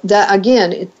 that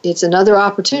again, it's another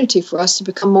opportunity for us to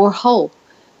become more whole,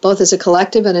 both as a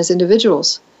collective and as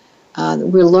individuals.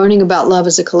 We're learning about love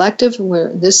as a collective,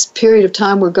 and this period of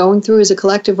time we're going through as a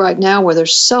collective right now, where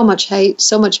there's so much hate,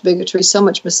 so much bigotry, so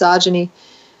much misogyny,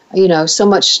 so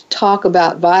much talk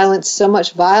about violence, so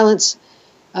much violence.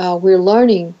 We're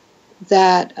learning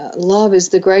that love is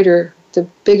the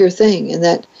bigger thing, and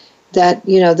that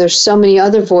there's so many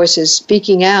other voices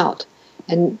speaking out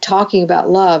and talking about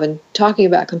love and talking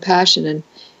about compassion,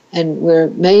 and we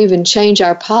may even change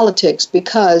our politics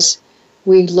because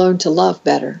we learn to love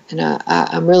better. And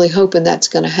I'm really hoping that's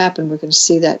going to happen. We're going to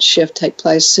see that shift take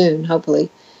place soon, hopefully.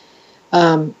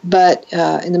 But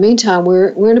in the meantime,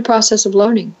 we're in a process of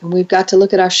learning, and we've got to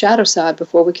look at our shadow side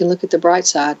before we can look at the bright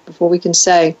side, before we can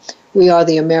say we are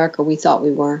the America we thought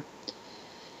we were.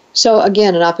 So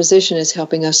again, an opposition is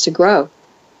helping us to grow.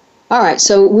 All right,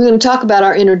 so we're going to talk about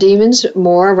our inner demons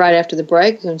more right after the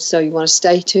break, and so you want to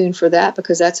stay tuned for that,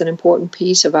 because that's an important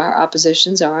piece of our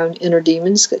oppositions, our own inner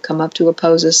demons that come up to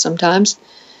oppose us sometimes.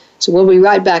 So we'll be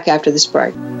right back after this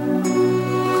break.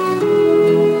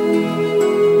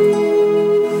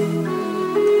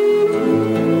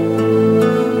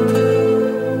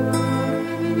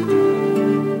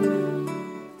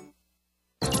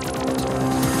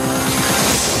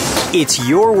 It's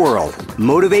your world.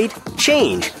 Motivate,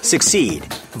 change, succeed.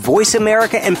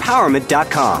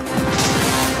 VoiceAmericaEmpowerment.com.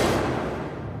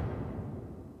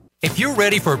 If you're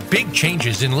ready for big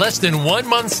changes in less than 1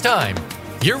 month's time,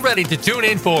 you're ready to tune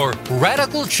in for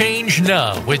Radical Change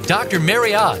Now with Dr.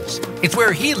 Mary Oz. It's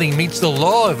where healing meets the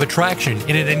law of attraction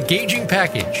in an engaging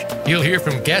package. You'll hear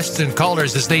from guests and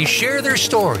callers as they share their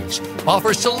stories,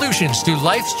 offer solutions to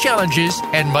life's challenges,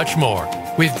 and much more.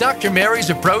 With Dr.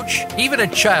 Mary's approach, even a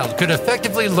child could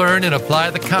effectively learn and apply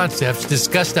the concepts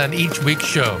discussed on each week's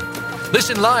show.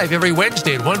 Listen live every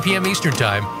Wednesday at 1 p.m. Eastern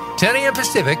Time, 10 a.m.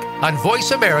 Pacific on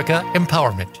Voice America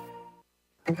Empowerment.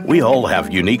 We all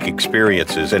have unique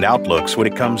experiences and outlooks when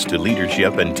it comes to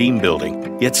leadership and team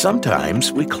building, yet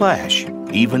sometimes we clash,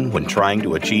 even when trying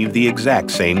to achieve the exact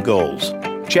same goals.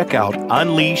 Check out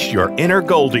Unleash Your Inner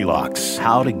Goldilocks,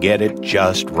 How to Get It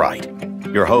Just Right.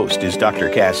 Your host is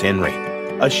Dr. Cass Henry.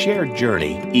 A shared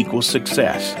journey equals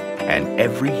success, and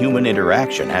every human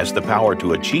interaction has the power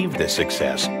to achieve this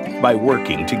success by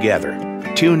working together.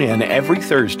 Tune in every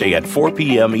Thursday at 4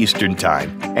 p.m. Eastern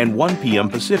Time and 1 p.m.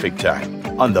 Pacific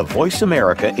Time on the Voice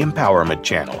America Empowerment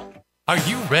Channel. Are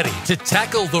you ready to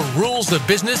tackle the rules of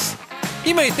business?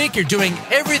 You may think you're doing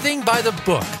everything by the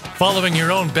book, following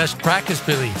your own best practice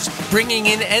beliefs, bringing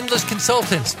in endless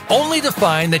consultants, only to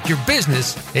find that your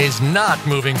business is not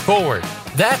moving forward.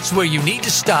 That's where you need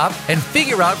to stop and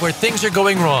figure out where things are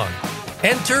going wrong.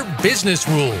 Enter Business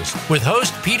Rules with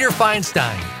host Peter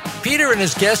Feinstein. Peter and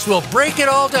his guests will break it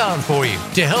all down for you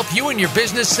to help you and your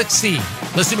business succeed.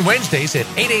 Listen Wednesdays at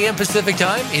 8 a.m. Pacific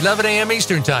Time, 11 a.m.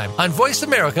 Eastern Time on Voice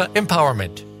America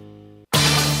Empowerment.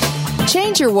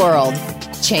 Change your world.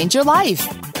 Change your life.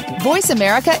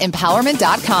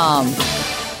 VoiceAmericaEmpowerment.com.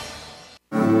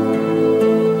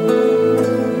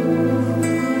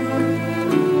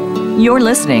 You're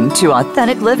listening to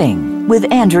Authentic Living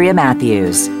with Andrea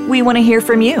Matthews. We want to hear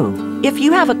from you. If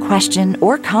you have a question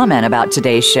or comment about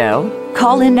today's show,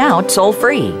 call in now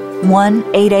toll-free,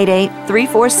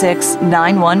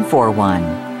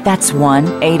 1-888-346-9141. That's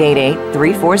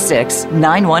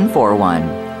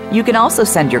 1-888-346-9141. You can also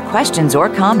send your questions or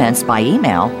comments by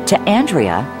email to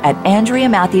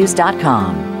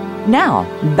Andrea@AndreaMatthews.com. Now,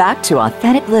 back to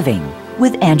Authentic Living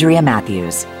with Andrea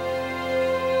Matthews.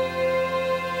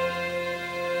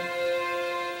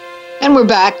 And we're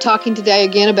back talking today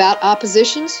again about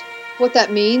oppositions, what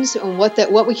that means, and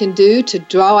what we can do to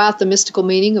draw out the mystical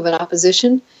meaning of an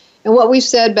opposition. And what we've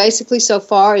said basically so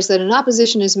far is that an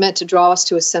opposition is meant to draw us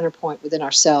to a center point within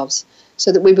ourselves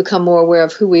so that we become more aware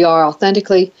of who we are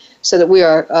authentically, so that we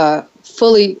are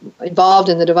fully involved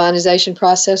in the divinization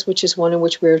process, which is one in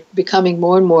which we're becoming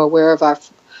more and more aware of our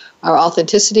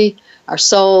authenticity, our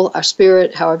soul, our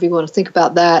spirit, however you want to think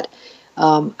about that,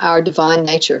 our divine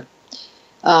nature.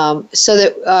 So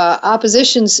that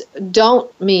oppositions don't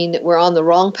mean that we're on the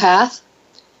wrong path.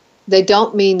 They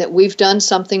don't mean that we've done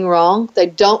something wrong. They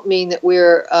don't mean that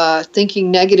we're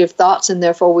thinking negative thoughts and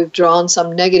therefore we've drawn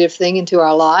some negative thing into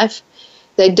our life.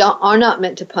 They are not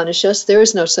meant to punish us. There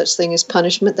is no such thing as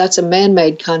punishment. That's a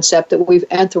man-made concept that we've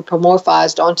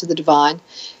anthropomorphized onto the divine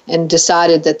and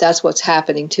decided that that's what's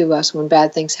happening to us. When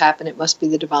bad things happen, it must be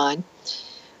the divine.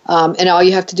 And all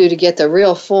you have to do to get the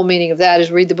real full meaning of that is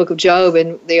read the book of Job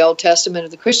in the Old Testament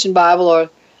of the Christian Bible,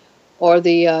 or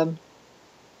the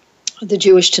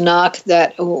Jewish Tanakh,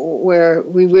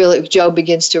 where Job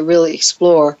begins to really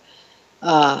explore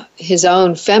his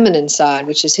own feminine side,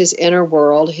 which is his inner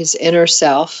world, his inner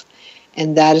self,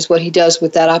 and that is what he does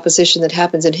with that opposition that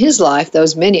happens in his life,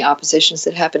 those many oppositions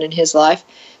that happen in his life,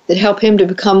 that help him to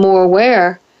become more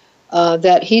aware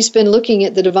that he's been looking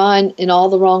at the divine in all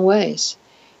the wrong ways.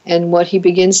 And what he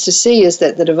begins to see is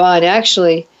that the divine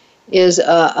actually is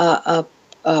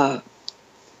can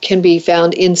be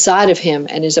found inside of him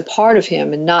and is a part of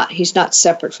him, and he's not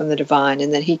separate from the divine,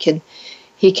 and that he can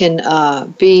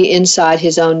be inside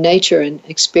his own nature and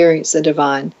experience the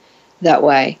divine that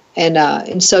way. And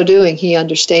in so doing, he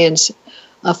understands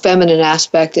a feminine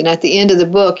aspect. And at the end of the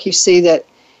book, you see that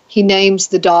he names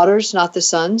the daughters, not the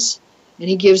sons, and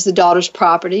he gives the daughters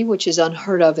property, which is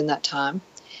unheard of in that time.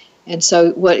 And so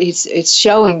what it's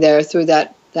showing there through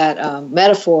that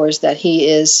metaphor is that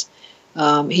he's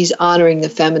honoring the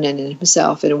feminine in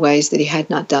himself in ways that he had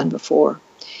not done before.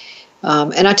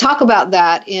 And I talk about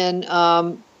that in,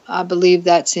 I believe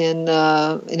that's in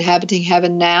Inhabiting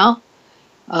Heaven Now.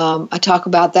 I talk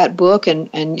about that book,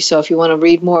 and so if you want to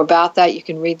read more about that, you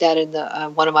can read that in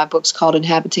one of my books called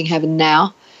Inhabiting Heaven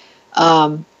Now.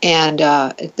 And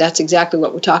that's exactly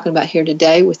what we're talking about here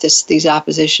today with these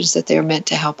oppositions, that they're meant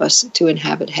to help us to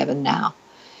inhabit heaven now.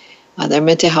 They're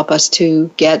meant to help us to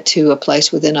get to a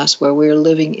place within us where we're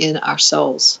living in our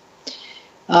souls.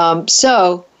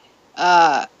 So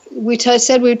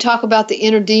said we would talk about the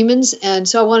inner demons, and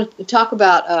so I wanted to talk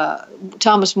about one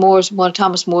of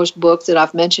Thomas More's book that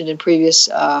I've mentioned in previous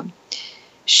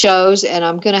shows, and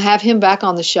I'm going to have him back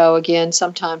on the show again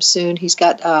sometime soon. He's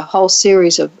got a whole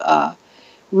series of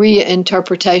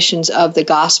reinterpretations of the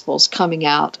Gospels coming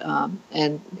out,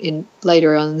 and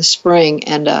later on in the spring,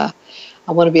 and I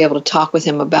want to be able to talk with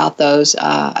him about those.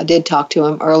 I did talk to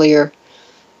him earlier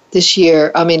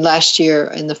last year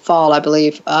in the fall, I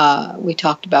believe. We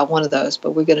talked about one of those,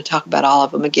 but we're going to talk about all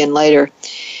of them again later.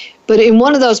 But in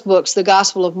one of those books, the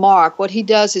Gospel of Mark, what he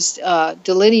does is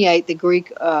delineate the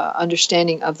Greek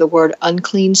understanding of the word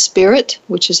unclean spirit,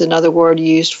 which is another word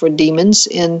used for demons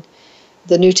in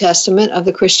the New Testament of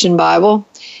the Christian Bible.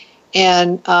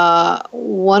 And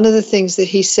one of the things that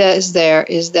he says there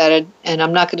is that, and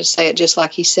I'm not going to say it just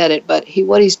like he said it, but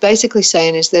what he's basically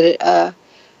saying is that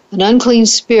an unclean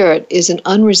spirit is an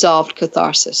unresolved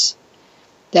catharsis,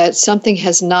 that something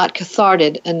has not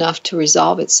catharted enough to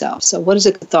resolve itself. So what is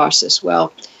a catharsis?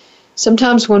 Well,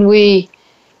 sometimes when we,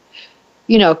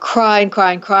 cry and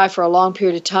cry and cry for a long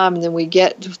period of time, and then we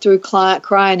get through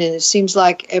crying, and it seems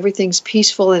like everything's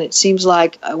peaceful, and it seems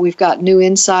like we've got new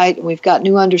insight, and we've got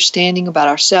new understanding about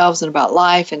ourselves and about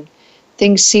life, and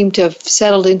things seem to have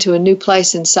settled into a new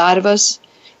place inside of us,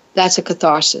 that's a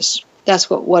catharsis.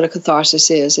 That's what a catharsis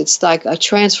is. It's like a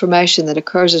transformation that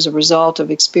occurs as a result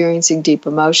of experiencing deep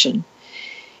emotion.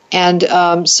 And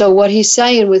so what he's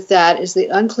saying with that is the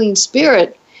unclean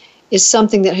spirit is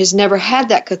something that has never had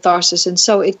that catharsis, and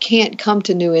so it can't come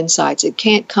to new insights. It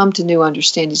can't come to new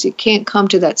understandings. It can't come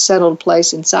to that settled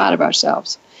place inside of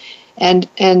ourselves. And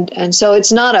so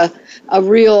it's not a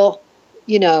real,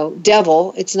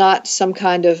 devil. It's not some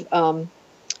kind of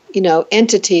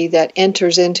entity that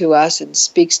enters into us and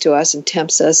speaks to us and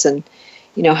tempts us and,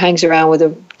 hangs around with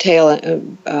a tail,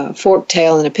 a forked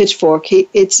tail and a pitchfork.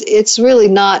 It's really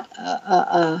not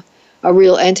a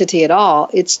real entity at all.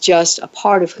 It's just a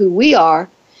part of who we are.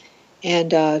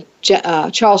 And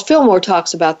Charles Fillmore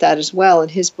talks about that as well in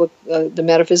his book, The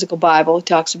Metaphysical Bible. He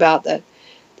talks about that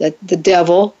the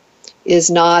devil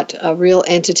is not a real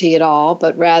entity at all,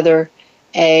 but rather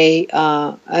a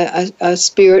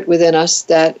spirit within us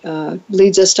that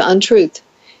leads us to untruth.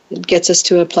 It gets us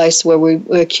to a place where we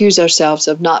accuse ourselves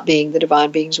of not being the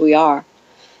divine beings we are.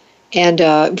 And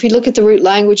if you look at the root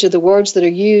language of the words that are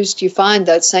used, you find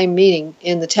that same meaning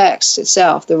in the text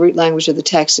itself, the root language of the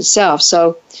text itself.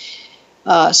 So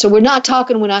we're not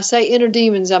talking, when I say inner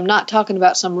demons, I'm not talking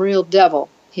about some real devil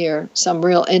here, some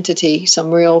real entity,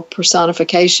 some real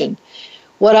personification.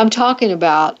 What I'm talking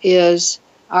about is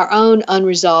our own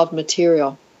unresolved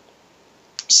material.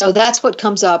 So that's what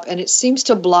comes up, and it seems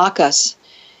to block us.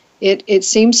 It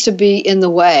seems to be in the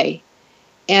way.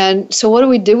 And so what do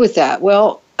we do with that?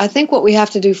 Well, I think what we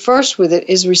have to do first with it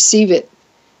is receive it.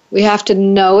 We have to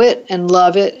know it and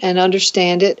love it and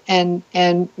understand it and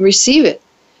receive it.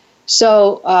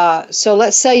 So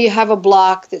let's say you have a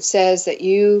block that says that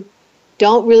you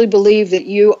don't really believe that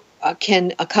you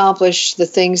can accomplish the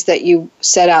things that you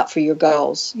set out for your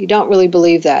goals. You don't really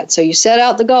believe that. So you set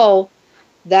out the goal.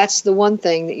 That's the one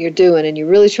thing that you're doing, and you're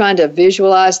really trying to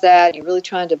visualize that. You're really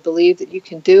trying to believe that you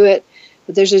can do it.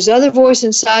 But there's this other voice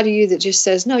inside of you that just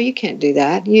says, no, you can't do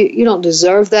that. You don't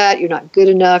deserve that. You're not good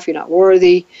enough. You're not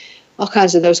worthy. All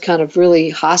kinds of those kind of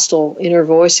really hostile inner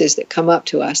voices that come up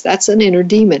to us. That's an inner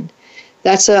demon.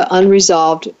 That's an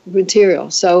unresolved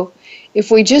material. So if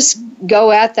we just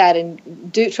go at that and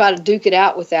try to duke it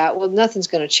out with that, well, nothing's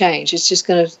going to change. It's just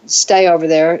going to stay over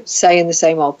there saying the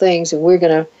same old things, and we're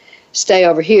going to stay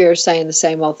over here saying the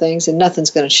same old things, and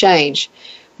nothing's going to change.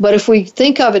 But if we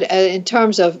think of it in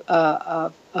terms of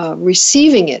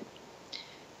receiving it,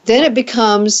 then it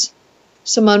becomes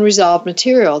some unresolved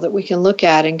material that we can look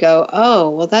at and go,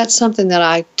 oh, well, that's something that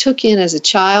I took in as a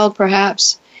child,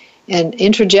 perhaps, and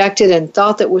interjected and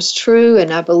thought that was true,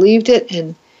 and I believed it,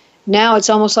 and now it's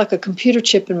almost like a computer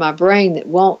chip in my brain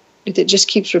that just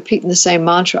keeps repeating the same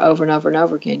mantra over and over and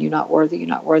over again. You're not worthy, you're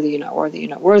not worthy, you're not worthy, you're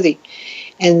not worthy.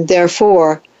 And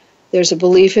therefore, there's a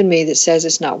belief in me that says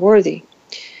it's not worthy.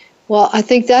 Well, I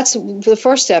think that's the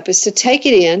first step, is to take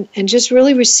it in and just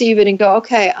really receive it and go,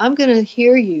 okay, I'm going to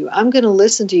hear you. I'm going to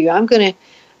listen to you. I'm going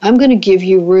to give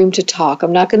you room to talk.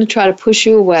 I'm not going to try to push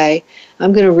you away.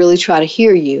 I'm going to really try to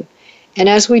hear you. And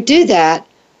as we do that,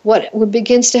 what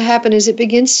begins to happen is it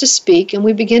begins to speak, and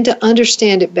we begin to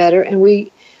understand it better, and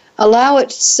we allow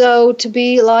it so to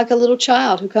be like a little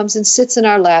child who comes and sits in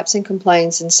our laps and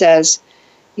complains and says,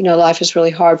 life is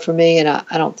really hard for me, and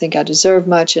I don't think I deserve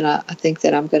much, and I think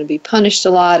that I'm going to be punished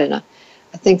a lot, and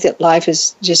I think that life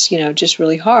is just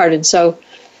really hard. And so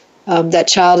that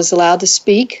child is allowed to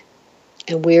speak,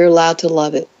 and we're allowed to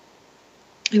love it.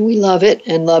 And we love it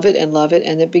and love it and love it,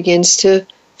 and it begins to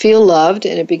feel loved,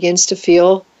 and it begins to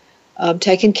feel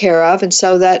taken care of, and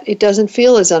so that it doesn't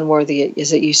feel as unworthy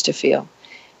as it used to feel,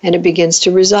 and it begins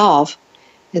to resolve.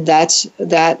 And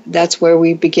that's where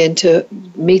we begin to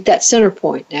meet that center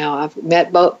point. Now,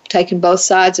 I've taken both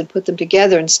sides and put them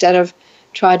together instead of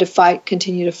trying to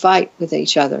continue to fight with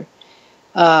each other.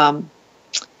 And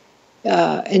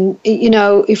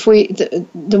if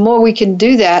the more we can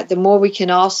do that, the more we can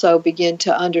also begin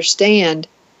to understand.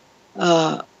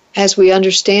 As we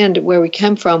understand where we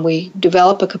come from, we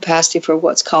develop a capacity for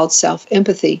what's called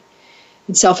self-empathy.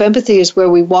 And self-empathy is where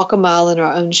we walk a mile in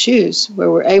our own shoes, where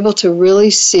we're able to really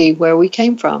see where we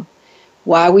came from,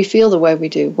 why we feel the way we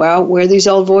do, where these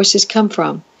old voices come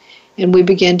from. And we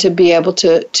begin to be able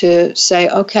to say,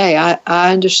 okay,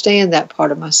 I understand that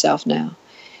part of myself now.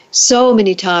 So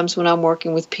many times when I'm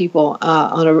working with people,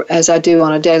 as I do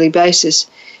on a daily basis,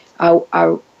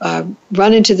 I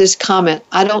run into this comment,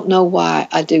 I don't know why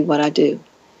I do what I do.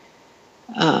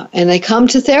 And they come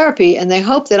to therapy and they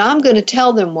hope that I'm going to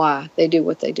tell them why they do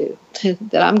what they do.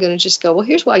 That I'm going to just go, well,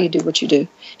 here's why you do what you do.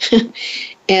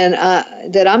 And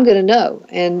that I'm going to know.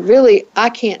 And really, I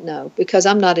can't know because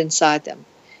I'm not inside them.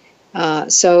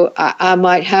 So I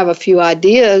might have a few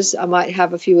ideas. I might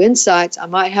have a few insights. I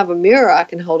might have a mirror I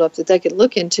can hold up that they could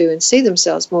look into and see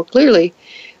themselves more clearly.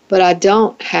 But I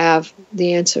don't have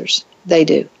the answers. They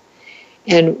do.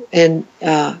 And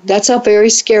that's a very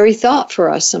scary thought for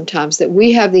us sometimes, that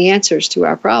we have the answers to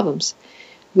our problems.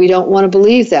 We don't want to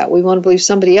believe that. We want to believe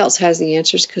somebody else has the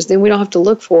answers, because then we don't have to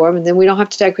look for them, and then we don't have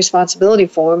to take responsibility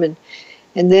for them.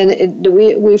 And then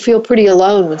we feel pretty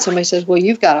alone when somebody says, well,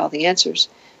 you've got all the answers.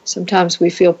 Sometimes we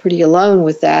feel pretty alone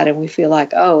with that, and we feel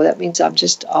like, oh, that means I'm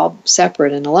just all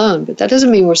separate and alone. But that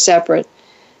doesn't mean we're separate.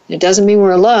 It doesn't mean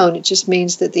we're alone. It just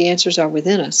means that the answers are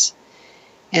within us.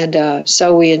 And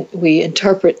so we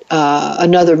interpret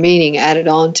another meaning added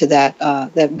on to that,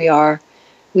 that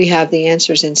we have the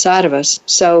answers inside of us.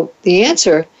 So the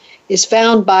answer is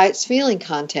found by its feeling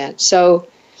content. So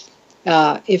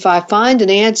if I find an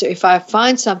answer, if I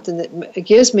find something that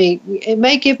it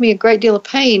may give me a great deal of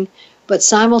pain, but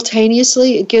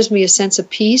simultaneously it gives me a sense of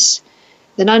peace,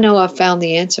 then I know I've found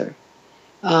the answer.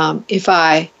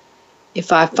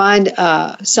 If I find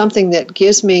something that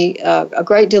gives me a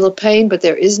great deal of pain, but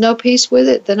there is no peace with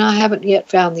it, then I haven't yet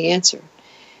found the answer.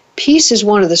 Peace is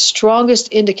one of the strongest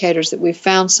indicators that we've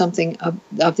found something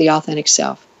of the authentic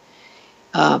self.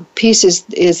 Peace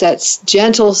is that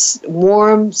gentle,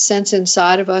 warm sense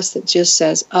inside of us that just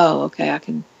says, oh, okay, I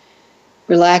can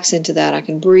relax into that. I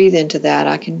can breathe into that.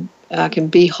 I can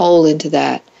be whole into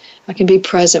that. I can be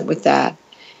present with that.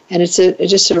 And it's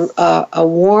just a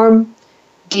warm,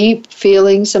 deep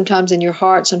feeling, sometimes in your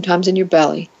heart, sometimes in your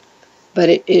belly, but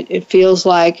it feels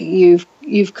like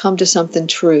you've come to something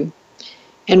true.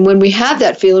 And when we have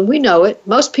that feeling, we know it.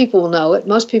 Most people will know it.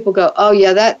 Most people go, oh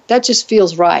yeah, that just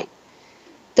feels right.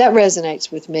 That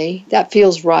resonates with me. That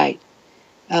feels right.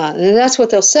 And that's what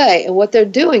they'll say. And what they're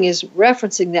doing is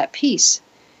referencing that peace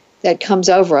that comes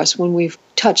over us when we've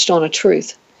touched on a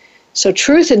truth. So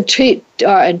truth and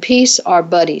peace are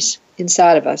buddies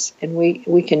inside of us, and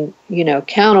we can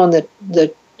count on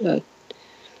the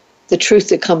truth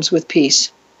that comes with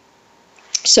peace.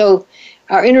 So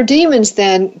our inner demons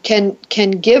then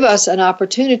can give us an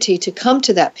opportunity to come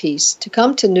to that peace, to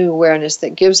come to new awareness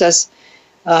that gets us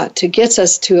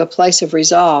to a place of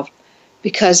resolve,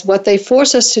 because what they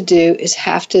force us to do is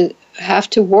have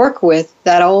to work with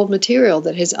that old material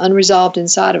that is unresolved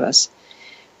inside of us,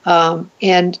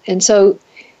 and so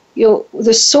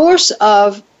the source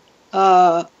of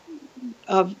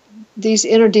these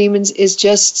inner demons is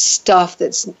just stuff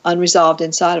that's unresolved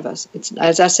inside of us. It's,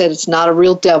 as I said, it's not a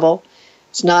real devil.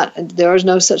 There is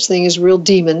no such thing as real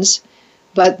demons,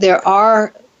 but there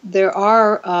are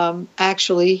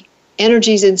actually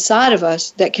energies inside of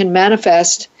us that can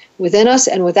manifest within us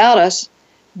and without us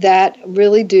that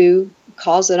really do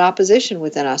cause an opposition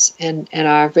within us and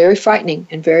are very frightening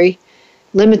and very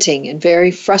limiting and very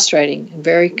frustrating and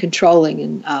very controlling,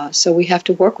 and so we have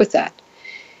to work with that.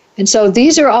 And so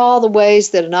these are all the ways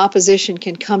that an opposition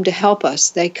can come to help us.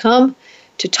 They come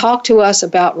to talk to us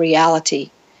about reality.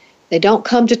 They don't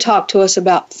come to talk to us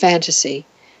about fantasy.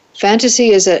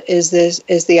 Fantasy is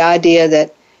the idea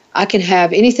that I can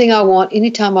have anything I want,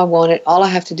 anytime I want it. All I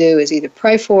have to do is either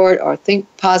pray for it or think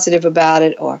positive about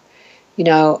it, or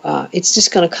it's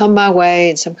just going to come my way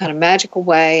in some kind of magical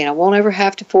way, and I won't ever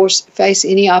have to face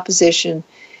any opposition.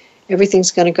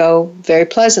 Everything's going to go very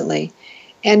pleasantly.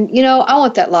 And, I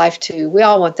want that life too. We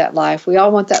all want that life. We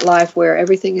all want that life where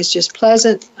everything is just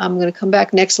pleasant. I'm going to come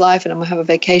back next life and I'm going to have a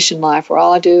vacation life where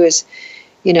all I do is,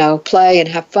 play and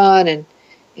have fun and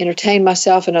entertain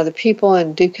myself and other people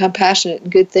and do compassionate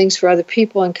and good things for other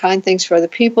people and kind things for other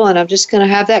people. And I'm just going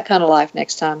to have that kind of life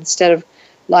next time instead of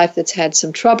life that's had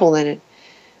some trouble in it.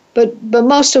 But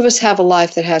most of us have a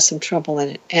life that has some trouble in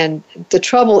it. And the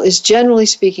trouble is, generally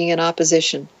speaking, in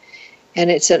opposition. And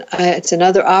it's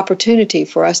another opportunity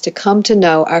for us to come to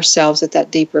know ourselves at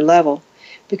that deeper level,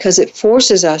 because it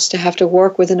forces us to have to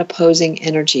work with an opposing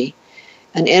energy,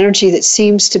 an energy that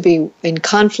seems to be in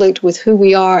conflict with who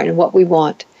we are and what we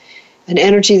want, an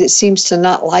energy that seems to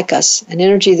not like us, an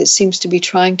energy that seems to be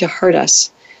trying to hurt us.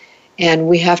 And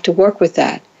we have to work with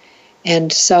that.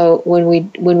 And so when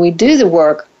we do the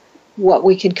work, what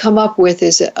we can come up with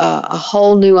is a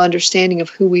whole new understanding of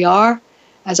who we are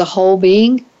as a whole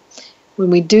being. When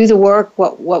we do the work,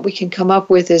 what we can come up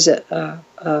with is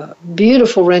a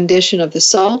beautiful rendition of the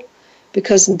soul,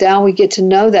 because now we get to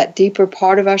know that deeper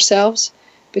part of ourselves,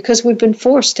 because we've been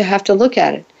forced to have to look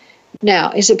at it.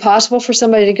 Now, is it possible for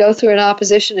somebody to go through an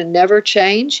opposition and never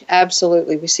change?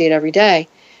 Absolutely. We see it every day.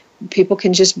 People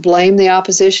can just blame the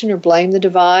opposition or blame the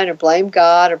divine or blame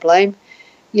God or blame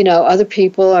other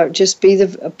people, or just be the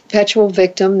perpetual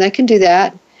victim. They can do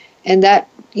that. And that,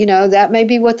 that may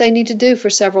be what they need to do for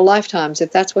several lifetimes.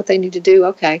 If that's what they need to do,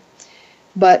 okay.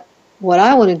 But what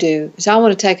I want to do is I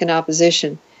want to take an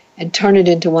opposition and turn it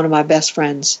into one of my best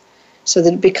friends, so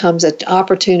that it becomes an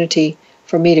opportunity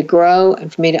for me to grow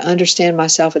and for me to understand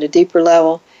myself at a deeper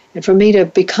level, and for me to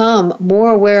become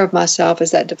more aware of myself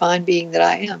as that divine being that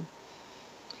I am.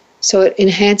 So it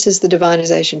enhances the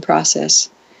divinization process.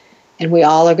 And we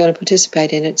all are going to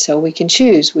participate in it, so we can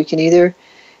choose. We can either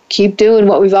keep doing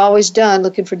what we've always done,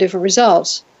 looking for different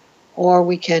results, or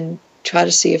we can try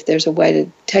to see if there's a way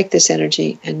to take this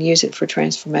energy and use it for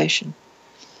transformation.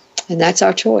 And that's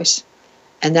our choice.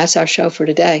 And that's our show for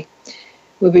today.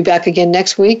 We'll be back again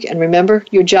next week. And remember,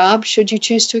 your job, should you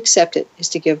choose to accept it, is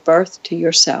to give birth to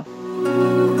yourself.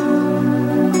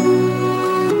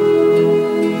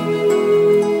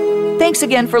 Thanks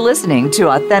again for listening to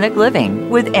Authentic Living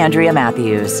with Andrea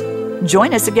Matthews.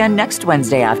 Join us again next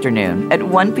Wednesday afternoon at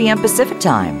 1 p.m. Pacific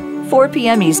Time, 4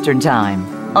 p.m. Eastern Time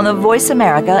on the Voice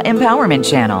America Empowerment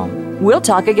Channel. We'll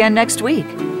talk again next week.